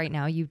soapbox, which right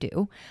now you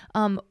do,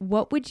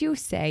 what would you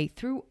say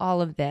through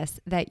all of this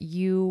that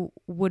you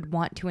would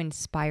want to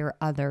inspire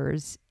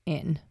others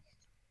in?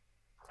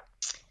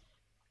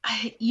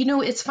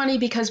 It's funny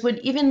because when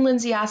even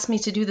Lindsay asked me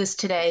to do this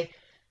today,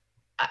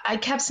 I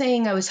kept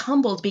saying I was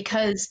humbled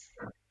because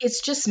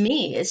it's just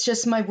me. It's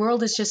just my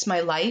world, it's just my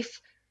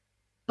life.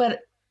 But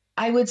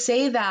I would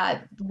say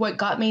that what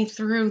got me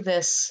through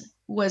this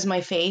was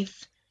my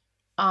faith.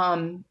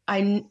 Even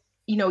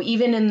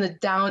in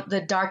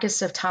the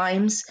darkest of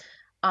times,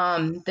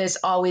 there's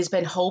always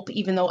been hope,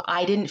 even though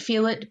I didn't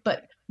feel it.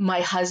 But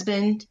my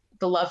husband,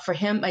 the love for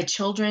him, my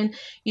children,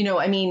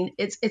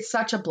 it's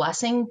such a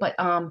blessing. But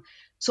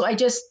so I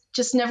just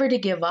never to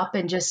give up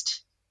and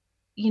just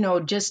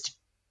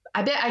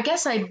I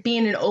guess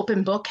being an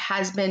open book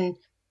has been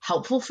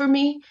helpful for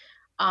me.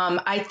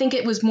 I think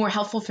it was more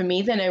helpful for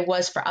me than it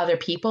was for other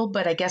people,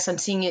 but I guess I'm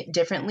seeing it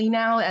differently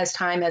now as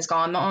time has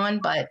gone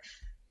on.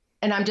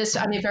 And I'm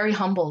very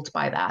humbled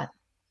by that.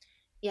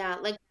 Yeah,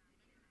 like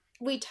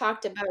we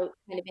talked about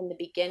kind of in the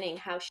beginning,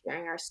 how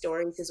sharing our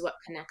stories is what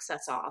connects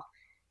us all.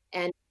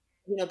 And,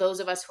 those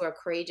of us who are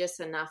courageous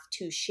enough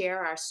to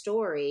share our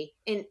story,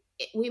 and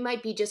we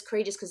might be just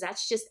courageous because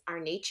that's just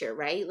our nature,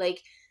 right?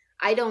 Like,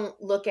 I don't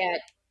look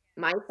at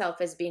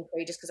myself as being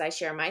courageous because I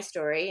share my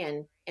story,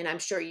 and I'm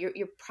sure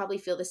you probably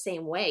feel the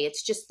same way.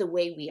 It's just the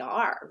way we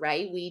are,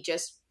 right? We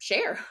just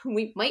share.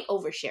 We might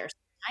overshare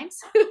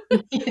sometimes.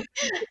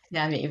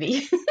 Yeah,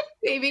 maybe.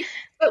 Maybe,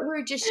 but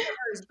we're just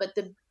sharers.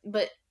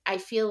 But I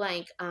feel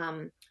like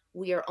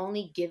we are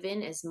only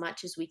given as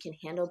much as we can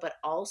handle, but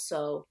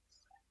also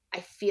I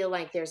feel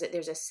like there's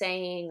a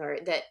saying, or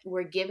that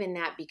we're given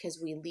that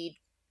because we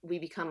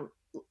become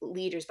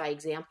leaders by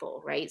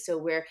example, right? So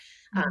we're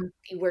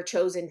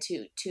chosen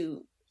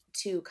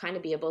to kind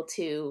of be able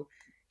to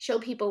show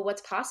people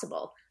what's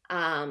possible.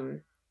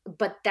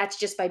 But that's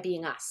just by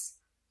being us,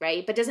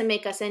 right? But doesn't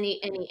make us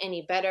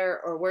any better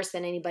or worse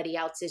than anybody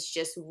else. It's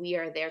just we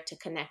are there to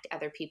connect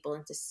other people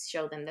and to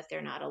show them that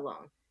they're not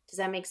alone. Does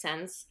that make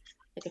sense?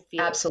 Like I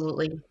feel,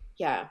 Absolutely.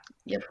 yeah,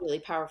 Yep. really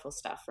powerful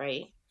stuff,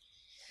 right?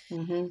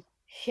 Hmm.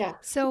 Yeah.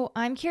 So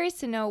I'm curious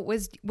to know,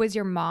 was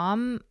your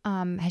mom,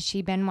 has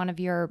she been one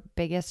of your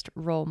biggest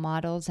role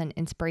models and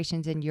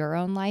inspirations in your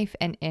own life?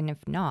 And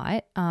if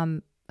not,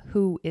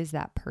 who is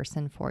that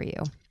person for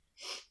you?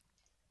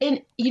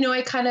 And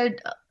I kind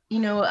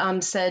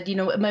of said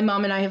my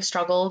mom and I have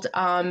struggled,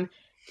 and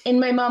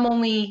my mom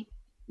only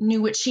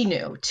knew what she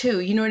knew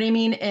too. You know what I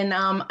mean? And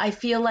I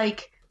feel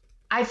like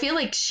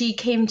she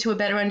came to a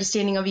better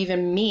understanding of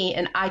even me,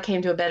 and I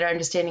came to a better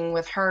understanding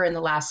with her in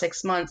the last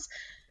 6 months.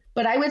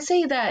 But I would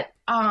say that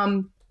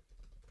I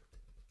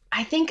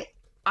think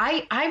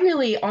I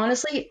really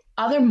honestly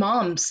other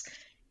moms.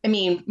 I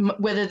mean,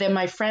 whether they're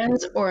my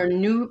friends or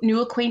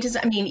new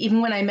acquaintances. I mean,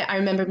 even when I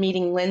remember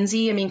meeting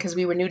Lindsay. I mean, because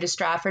we were new to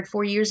Stratford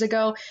 4 years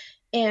ago,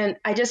 and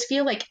I just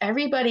feel like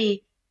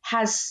everybody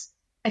has.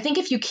 I think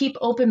if you keep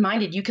open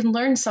minded, you can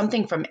learn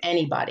something from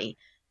anybody.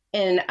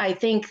 And I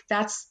think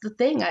that's the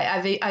thing.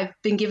 I've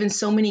been given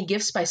so many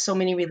gifts by so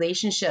many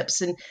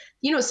relationships, and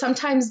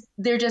sometimes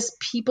they're just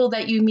people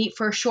that you meet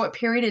for a short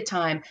period of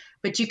time,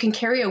 but you can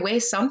carry away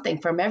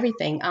something from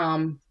everything,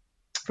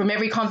 from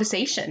every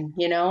conversation.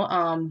 I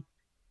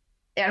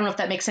don't know if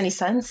that makes any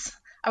sense.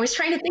 I was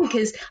trying to think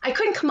because I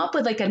couldn't come up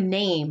with like a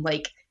name.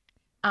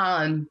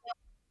 Um,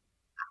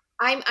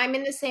 I'm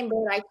in the same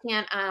boat. I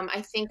can't.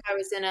 I think I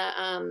was in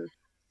a.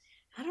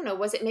 I don't know.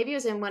 Maybe it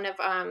was in one of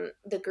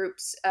the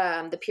groups,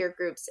 the peer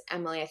groups.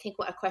 Emily, I think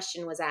a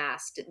question was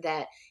asked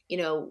that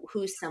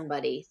who's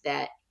somebody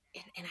that,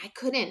 and I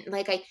couldn't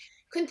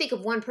think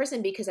of one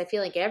person because I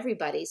feel like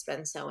everybody's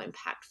been so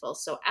impactful.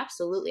 So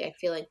absolutely, I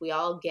feel like we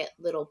all get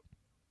little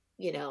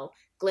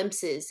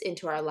glimpses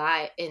into our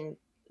life and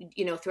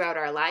throughout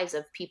our lives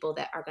of people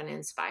that are going to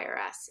inspire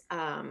us.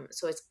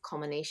 So it's a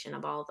culmination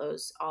of all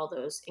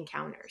those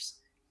encounters.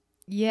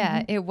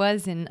 Yeah, it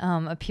was in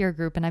a peer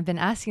group. And I've been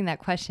asking that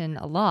question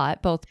a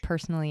lot, both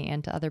personally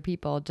and to other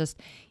people.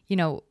 Just,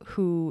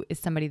 who is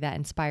somebody that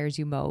inspires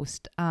you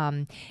most?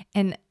 And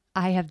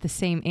I have the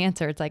same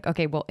answer. It's like,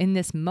 okay, well, in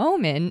this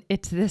moment,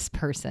 it's this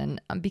person,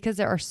 because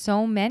there are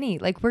so many.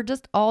 Like, we're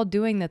just all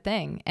doing the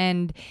thing.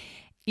 And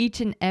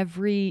each and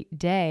every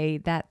day,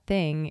 that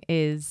thing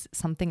is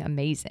something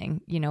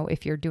amazing,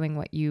 if you're doing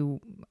what you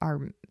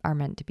are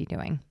meant to be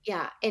doing.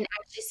 Yeah. And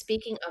actually,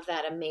 speaking of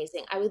that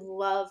amazing, I would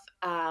love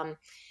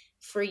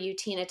for you,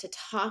 Tina, to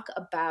talk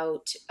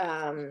about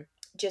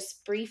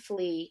just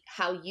briefly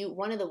how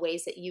one of the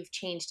ways that you've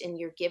changed in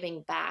your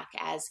giving back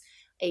as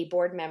a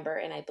board member,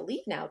 and I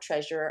believe now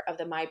treasurer of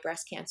the My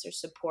Breast Cancer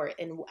Support,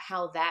 and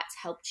how that's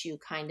helped you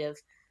kind of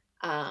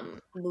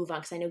move on.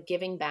 Because I know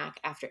giving back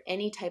after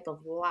any type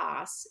of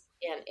loss,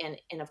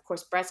 and of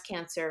course, breast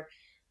cancer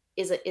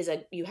is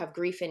a you have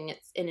grief in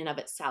and of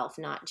itself,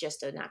 not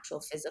just an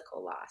actual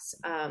physical loss.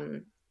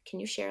 Can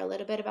you share a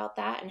little bit about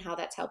that and how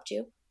that's helped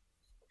you?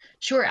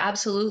 Sure,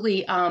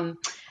 absolutely.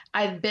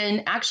 I've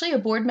been actually a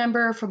board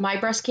member for My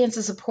Breast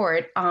Cancer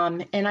Support,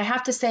 and I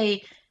have to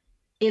say,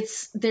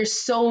 there's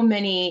so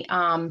many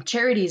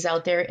charities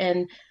out there,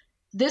 and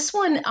this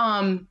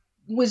one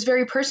was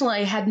very personal.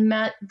 I had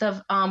met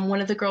the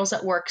one of the girls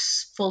that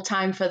works full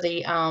time for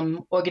the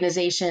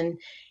organization,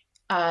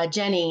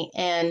 Jenny,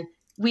 and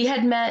we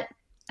had met.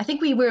 I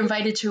think we were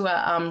invited to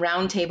a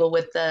round table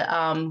with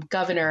the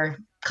governor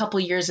a couple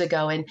years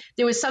ago, and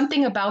there was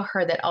something about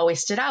her that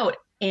always stood out.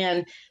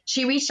 And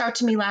she reached out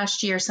to me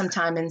last year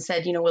sometime and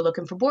said, we're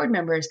looking for board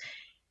members.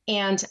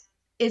 And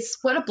it's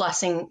what a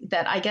blessing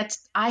that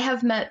I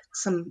have met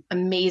some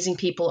amazing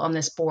people on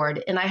this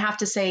board. And I have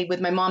to say, with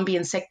my mom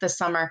being sick this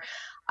summer,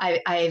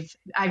 I've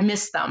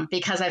missed them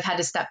because I've had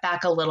to step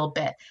back a little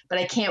bit, but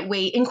I can't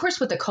wait. And of course,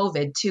 with the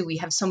COVID too, we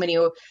have so many,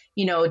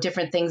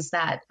 different things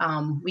that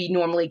we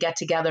normally get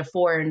together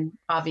for. And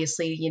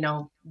obviously,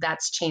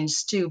 that's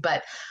changed too.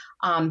 But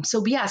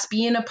so yes,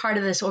 being a part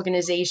of this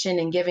organization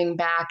and giving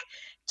back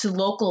to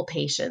local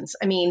patients.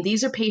 I mean,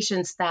 these are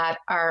patients that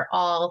are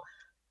all,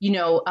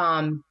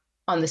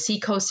 on the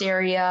Seacoast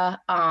area.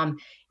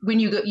 When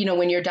you go,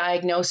 when you're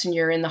diagnosed and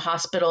you're in the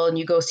hospital and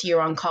you go see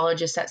your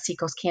oncologist at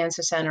Seacoast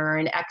Cancer Center or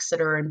in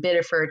Exeter and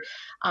Biddeford,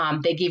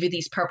 they give you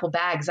these purple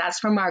bags. That's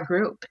from our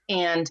group.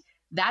 And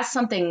that's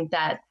something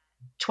that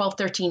 12,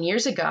 13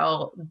 years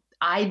ago,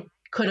 I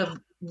could have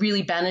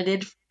really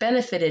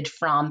benefited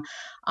from,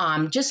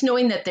 just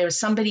knowing that there's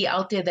somebody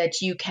out there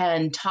that you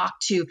can talk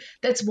to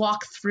that's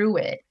walked through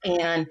it.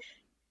 And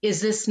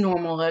is this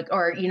normal?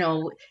 Or,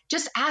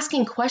 just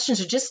asking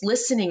questions or just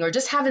listening or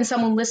just having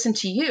someone listen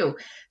to you.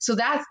 So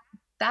that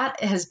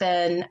has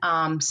been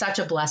such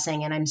a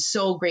blessing. And I'm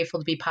so grateful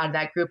to be part of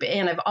that group.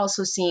 And I've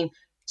also seen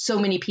so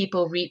many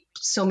people reap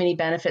so many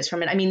benefits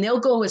from it. I mean, they'll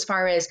go as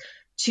far as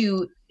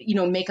to,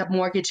 make a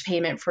mortgage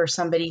payment for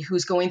somebody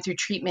who's going through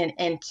treatment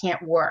and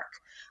can't work,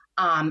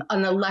 an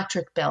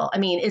electric bill. I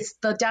mean, it's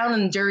the down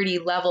and dirty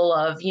level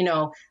of,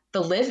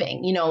 the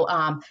living,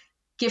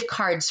 gift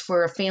cards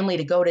for a family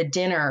to go to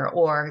dinner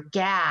or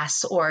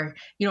gas or,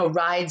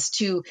 rides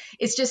to,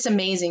 it's just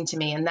amazing to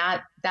me. And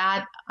that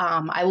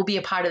I will be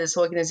a part of this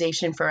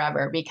organization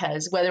forever,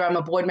 because whether I'm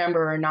a board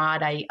member or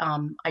not, I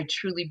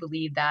truly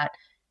believe that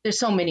there's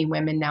so many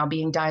women now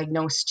being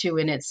diagnosed too.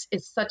 And it's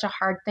such a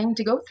hard thing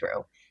to go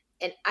through.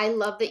 And I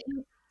love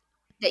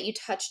that you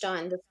touched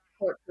on the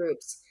support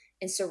groups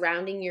and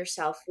surrounding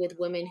yourself with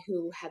women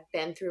who have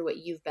been through what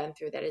you've been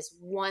through. That is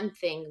one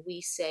thing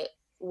we say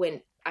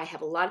when I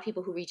have a lot of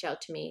people who reach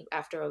out to me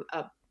after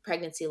a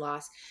pregnancy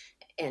loss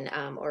and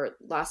or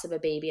loss of a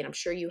baby, and I'm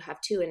sure you have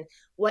too. And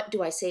what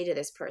do I say to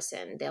this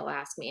person? They'll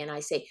ask me, and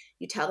I say,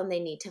 you tell them they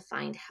need to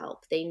find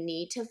help. They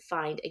need to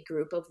find a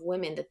group of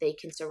women that they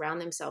can surround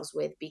themselves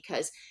with,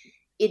 because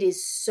it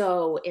is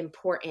so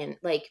important.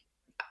 Like,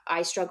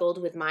 I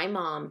struggled with my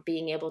mom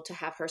being able to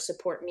have her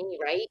support me,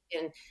 right?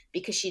 And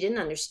because she didn't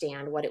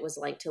understand what it was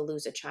like to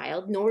lose a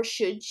child, nor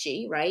should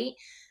she, right?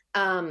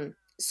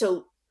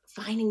 So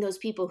finding those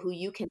people who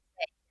you can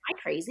say, am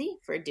I crazy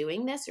for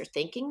doing this or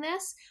thinking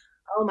this?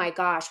 Oh my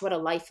gosh, what a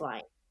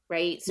lifeline,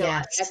 right? So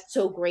Yes. that's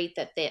so great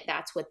that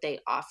that's what they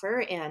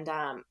offer. And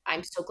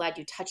I'm so glad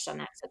you touched on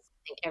that. So that's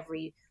something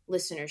every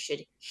listener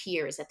should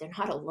hear, is that they're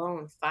not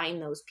alone.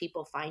 Find those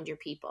people, find your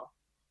people.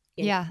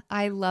 Yeah,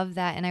 I love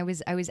that. And I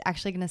was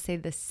actually going to say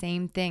the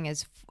same thing.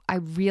 As I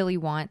really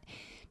want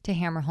to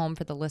hammer home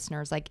for the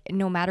listeners, like,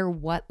 no matter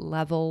what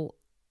level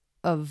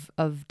of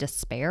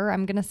despair,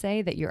 I'm going to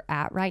say, that you're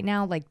at right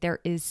now, like, there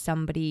is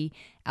somebody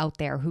out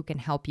there who can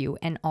help you.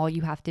 And all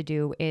you have to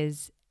do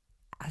is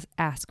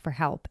ask for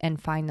help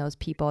and find those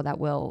people that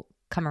will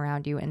come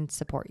around you and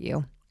support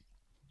you.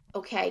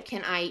 Okay,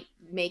 can I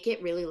make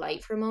it really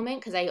light for a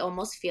moment? Because I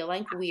almost feel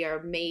like we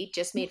are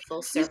just made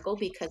full circle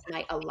because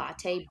my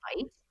latte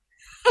bite.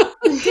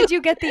 Did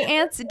you get the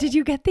answer? Did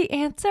you get the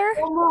answer?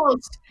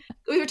 Almost.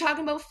 We were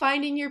talking about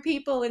finding your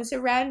people and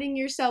surrounding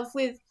yourself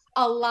with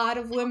a lot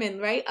of women,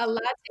 right? A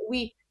lot.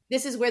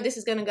 This is where this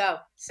is going to go.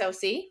 So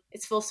see,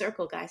 it's full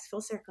circle, guys.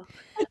 Full circle.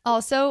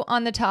 Also,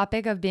 on the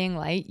topic of being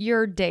light,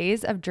 your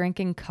days of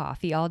drinking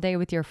coffee all day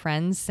with your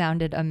friends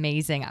sounded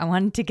amazing. I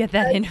wanted to get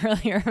that in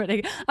earlier, but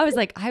I was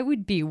like, I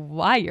would be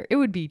wired. It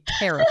would be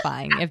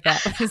terrifying if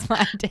that was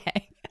my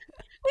day.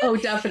 Oh,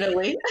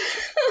 definitely.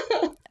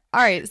 All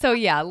right. So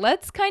yeah,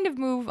 let's kind of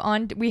move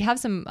on. We have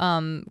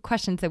some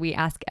questions that we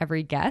ask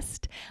every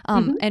guest.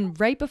 And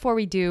right before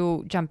we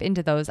do jump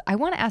into those, I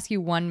want to ask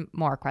you one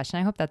more question.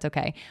 I hope that's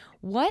okay.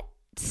 What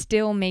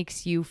still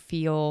makes you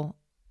feel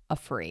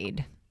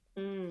afraid?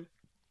 Oh,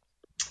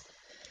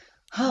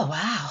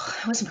 wow.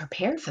 I wasn't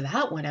prepared for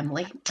that one,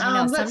 Emily.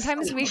 I know,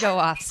 sometimes we go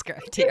off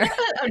script here.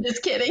 I'm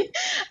just kidding.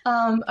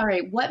 All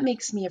right. What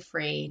makes me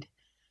afraid?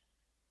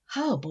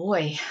 Oh,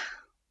 boy.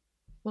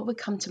 What would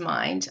come to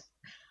mind?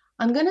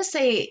 I'm going to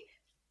say,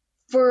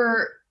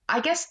 I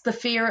guess, the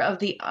fear of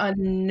the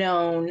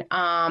unknown,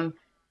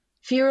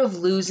 fear of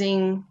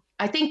losing.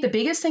 I think the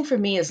biggest thing for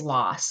me is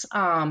loss.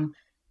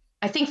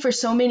 I think for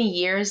so many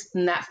years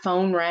when that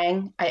phone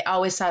rang, I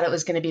always thought it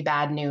was going to be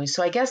bad news.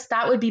 So I guess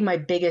that would be my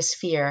biggest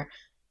fear.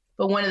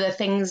 But one of the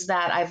things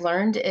that I've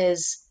learned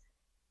is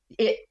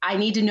I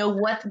need to know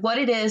what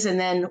it is, and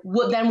then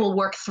we'll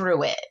work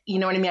through it. You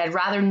know what I mean? I'd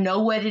rather know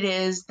what it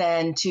is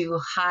than to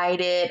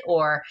hide it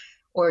or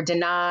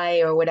deny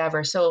or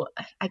whatever. So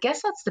I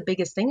guess that's the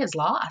biggest thing is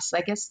loss.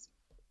 I guess,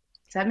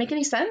 does that make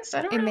any sense?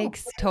 I don't It know.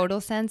 makes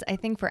total sense. I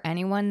think for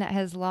anyone that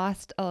has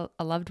lost a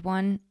loved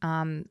one,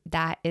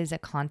 that is a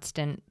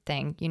constant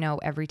thing. You know,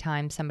 every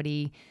time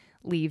somebody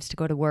leaves to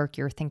go to work,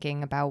 you're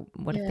thinking about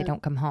what if they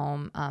don't come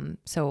home.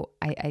 So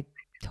I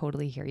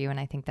totally hear you, and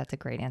I think that's a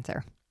great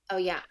answer. Oh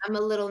yeah, I'm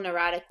a little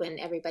neurotic when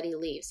everybody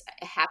leaves.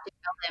 I have to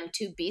tell them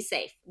to be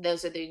safe.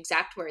 Those are the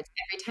exact words.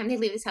 Every time they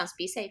leave this house,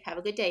 be safe, have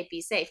a good day,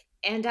 be safe.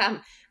 And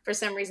for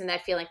some reason, I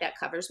feel like that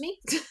covers me.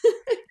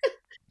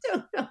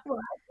 Don't know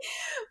why,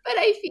 but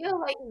I feel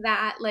like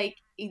that, like,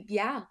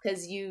 yeah,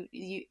 because you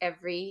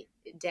every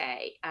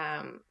day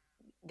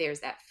there's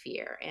that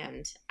fear,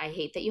 and I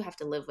hate that you have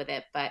to live with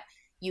it, but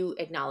you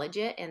acknowledge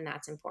it, and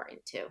that's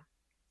important too.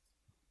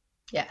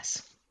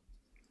 Yes.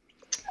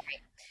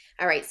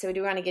 All right. So do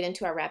you want to get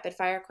into our rapid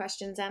fire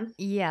questions, Em?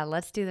 Yeah,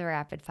 let's do the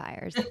rapid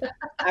fires.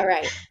 All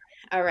right.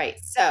 All right.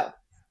 So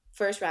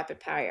first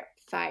rapid fire.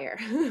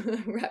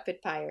 Rapid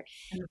fire.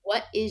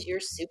 What is your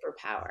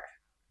superpower?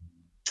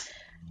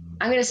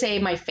 I'm going to say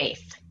my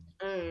faith.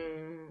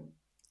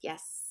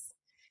 Yes.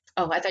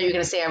 Oh, I thought you were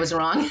going to say I was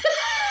wrong.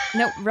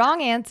 No,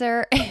 wrong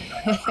answer.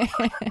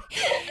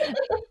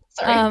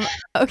 Sorry.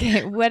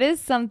 Okay, what is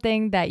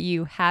something that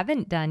you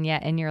haven't done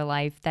yet in your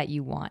life that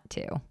you want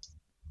to?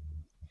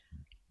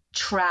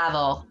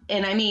 Travel.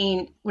 And I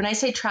mean, when I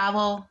say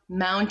travel,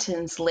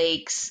 mountains,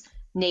 lakes,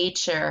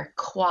 nature,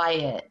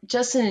 quiet,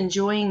 just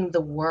enjoying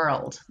the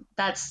world.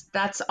 That's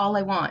all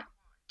I want.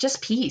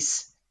 Just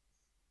peace.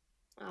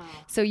 Oh.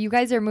 So you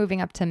guys are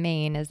moving up to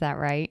Maine, is that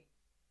right?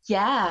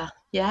 Yeah.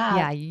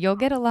 Yeah, you'll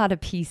get a lot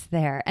of peace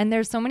there. And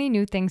there's so many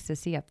new things to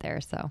see up there,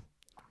 so.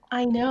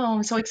 I know.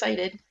 I'm so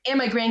excited. And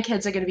my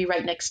grandkids are going to be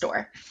right next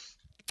door.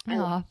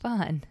 Oh,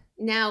 fun.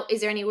 Now,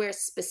 is there anywhere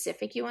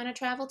specific you want to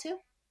travel to?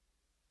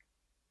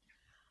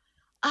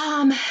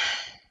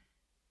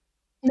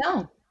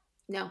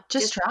 No,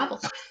 just travel.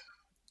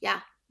 Yeah.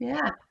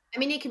 Yeah. I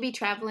mean, it could be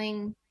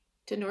traveling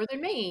to northern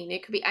Maine.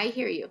 It could be, I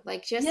hear you.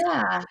 Like just,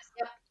 Yeah.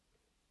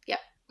 Yep.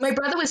 My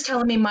brother was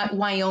telling me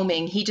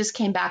Wyoming. He just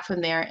came back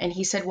from there, and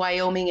he said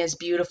Wyoming is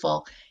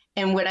beautiful.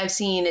 And what I've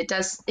seen, it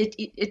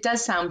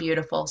does sound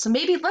beautiful. So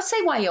maybe let's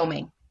say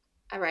Wyoming.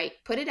 All right.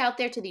 Put it out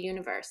there to the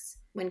universe.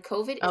 When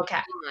COVID is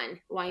Okay. on,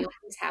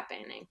 Wyoming's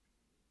happening.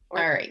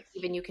 Or All right.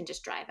 even you can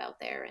just drive out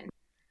there and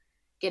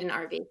get an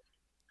RV.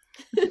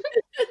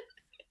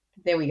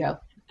 There we go.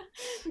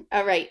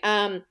 All right.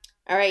 All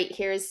right.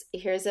 Here's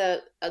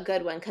a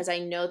good one, because I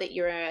know that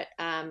you're a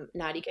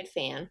Naughty Good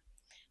fan.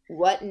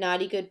 What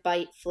Naughty Good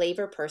Bite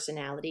flavor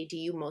personality do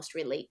you most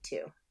relate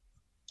to?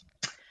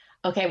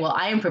 Okay, well,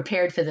 I am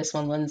prepared for this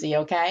one, Lindsay,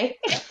 okay?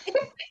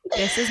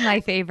 This is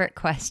my favorite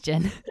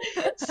question.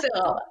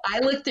 So I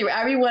looked through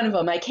every one of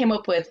them. I came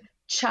up with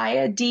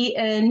Chaya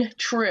DN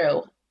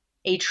True.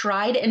 A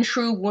tried and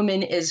true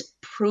woman is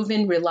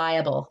proven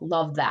reliable.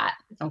 Love that,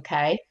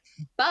 okay?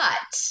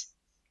 But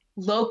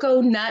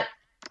Loco Nut,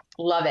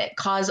 love it.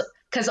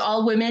 Because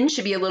all women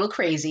should be a little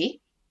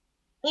crazy.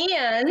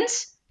 And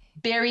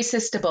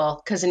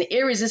Berry-sistible, because an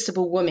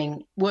irresistible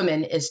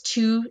woman is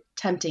too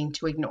tempting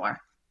to ignore.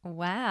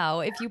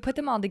 Wow. If you put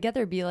them all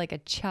together, it'd be like a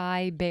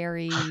chai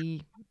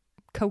berry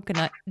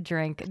coconut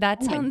drink.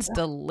 That sounds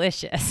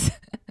delicious.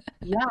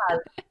 Yeah.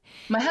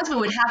 My husband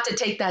would have to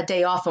take that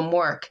day off from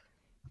work.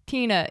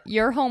 Tina,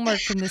 your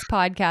homework from this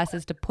podcast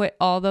is to put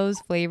all those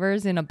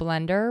flavors in a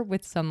blender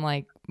with some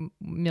like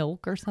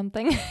milk or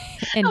something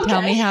and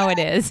tell me how it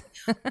is.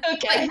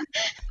 Okay.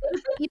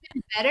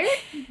 Even better,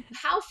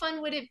 how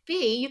fun would it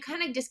be? You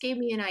kind of just gave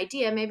me an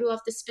idea. Maybe we'll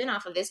have to spin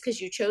off of this,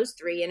 because you chose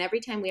 3, and every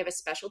time we have a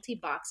specialty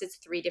box, it's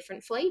 3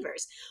 different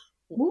flavors.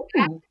 Ooh.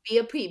 That would be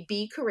a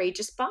Be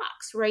Courageous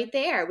box right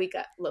there. We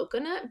got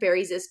Loconut,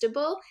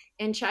 Berry-sistible,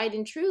 and Tried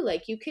and True.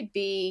 Like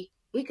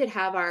we could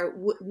have our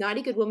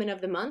Naughty Good Woman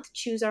of the Month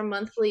choose our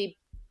monthly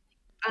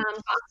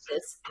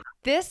boxes.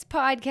 This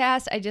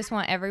podcast, I just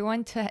want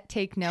everyone to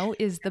take note,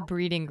 is the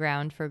breeding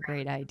ground for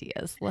great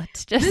ideas.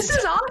 Let's just. This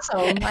is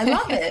awesome. I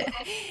love it.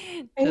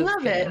 I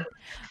love it.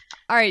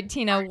 All right,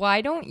 Tina,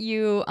 why don't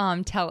you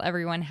tell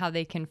everyone how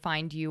they can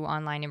find you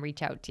online and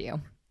reach out to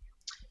you?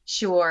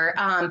 Sure.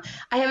 I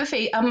have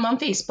I'm on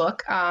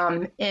Facebook,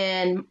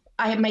 and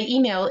my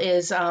email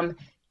is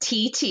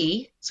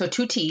TT, so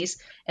 2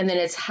 T's, and then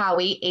it's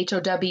Howie,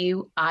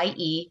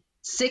 HOWIE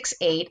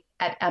 68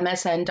 at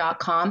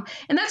msn.com.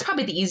 And that's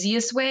probably the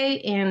easiest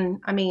way.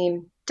 And I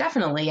mean,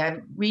 definitely, I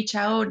reach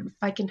out if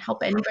I can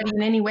help anybody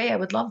in any way. I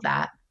would love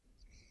that.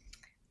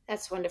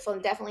 That's wonderful,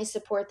 and definitely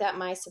support that.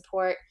 My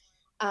support,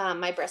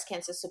 my breast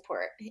cancer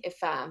support. If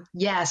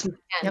yes,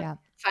 yep.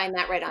 Find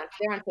that right on.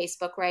 They're on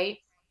Facebook, right?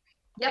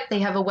 Yep, they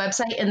have a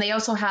website, and they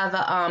also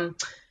have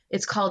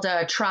it's called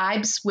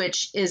Tribes,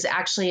 which is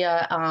actually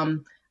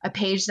a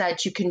page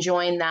that you can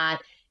join,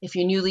 that if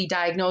you're newly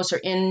diagnosed or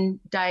in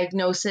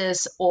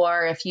diagnosis,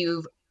 or if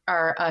you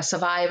are a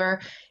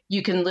survivor,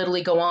 you can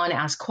literally go on,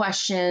 ask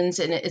questions,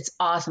 and it's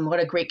awesome.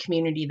 What a great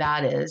community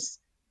that is.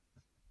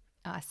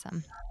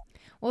 Awesome.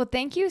 Well,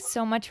 thank you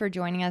so much for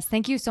joining us.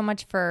 Thank you so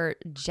much for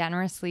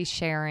generously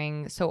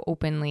sharing so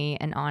openly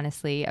and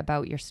honestly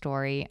about your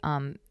story.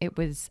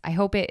 I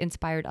hope it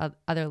inspired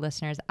other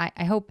listeners.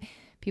 I hope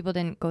people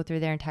didn't go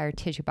through their entire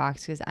tissue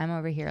box, because I'm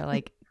over here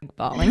like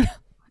bawling.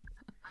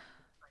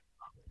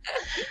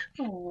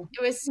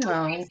 It was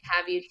so great to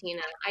have you,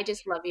 Tina. I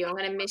just love you. I'm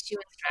going to miss you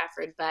in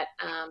Stratford, but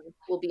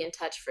we'll be in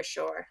touch for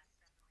sure.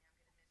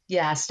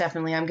 Yes,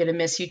 definitely. I'm going to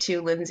miss you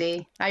too,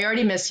 Lindsay. I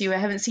already miss you. I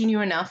haven't seen you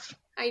enough.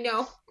 I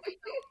know.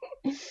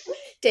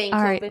 Dang All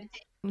COVID. right,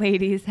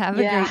 ladies, have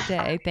a great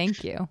day.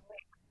 Thank you.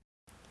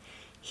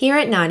 Here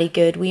at Naughty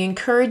Good, we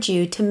encourage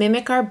you to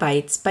mimic our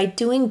bites by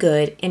doing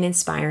good and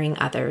inspiring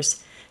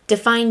others.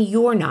 Define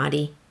your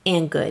naughty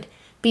and good.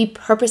 Be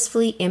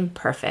purposefully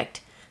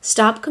imperfect.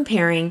 Stop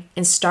comparing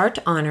and start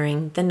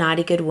honoring the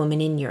naughty good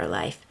woman in your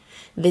life.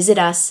 Visit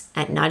us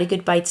at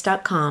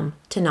naughtygoodbites.com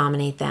to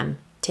nominate them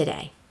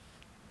today.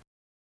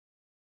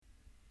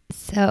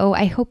 So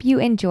I hope you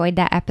enjoyed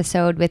that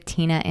episode with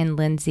Tina and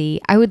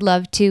Lindsay. I would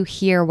love to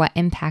hear what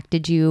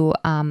impacted you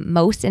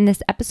most in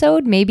this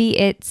episode. Maybe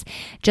it's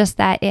just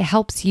that it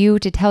helps you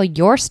to tell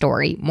your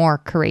story more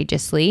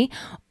courageously,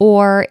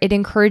 or it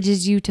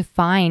encourages you to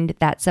find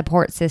that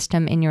support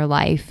system in your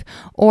life,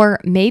 or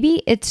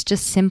maybe it's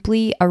just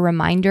simply a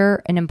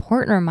reminder, an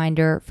important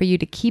reminder for you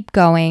to keep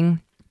going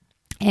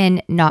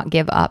and not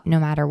give up no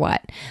matter what.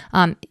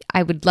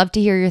 I would love to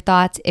hear your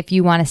thoughts. If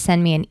you want to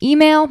send me an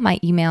email, my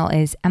email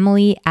is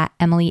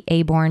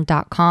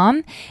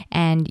emily@emilyaborn.com,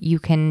 and you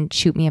can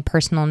shoot me a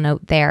personal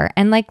note there.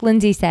 And like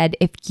Lindsay said,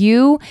 if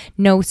you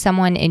know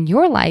someone in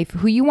your life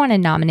who you want to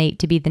nominate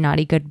to be the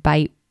Naughty Good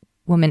Bite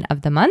Woman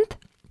of the Month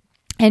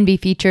and be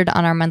featured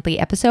on our monthly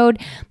episode,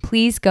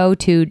 please go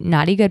to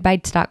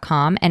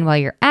naughtygoodbites.com. And while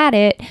you're at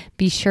it,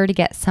 be sure to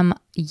get some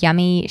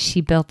yummy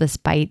She Built This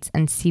bites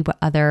and see what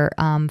other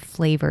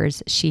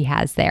flavors she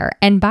has there.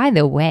 And by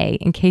the way,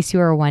 in case you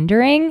were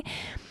wondering,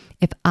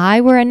 if I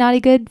were a Naughty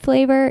Good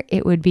flavor,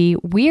 it would be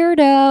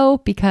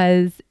Weirdo,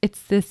 because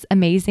it's this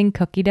amazing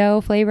cookie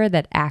dough flavor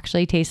that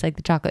actually tastes like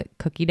the chocolate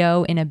cookie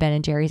dough in a Ben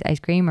 & Jerry's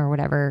ice cream or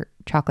whatever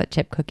chocolate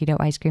chip cookie dough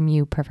ice cream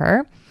you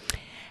prefer.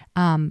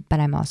 But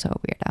I'm also a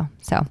weirdo.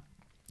 So,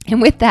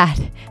 and with that,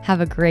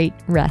 have a great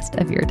rest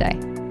of your day.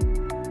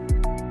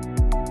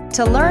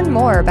 To learn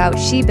more about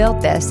She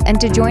Built This and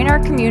to join our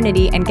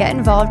community and get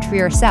involved for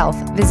yourself,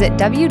 visit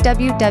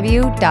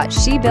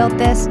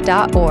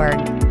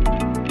www.shebuiltthis.org.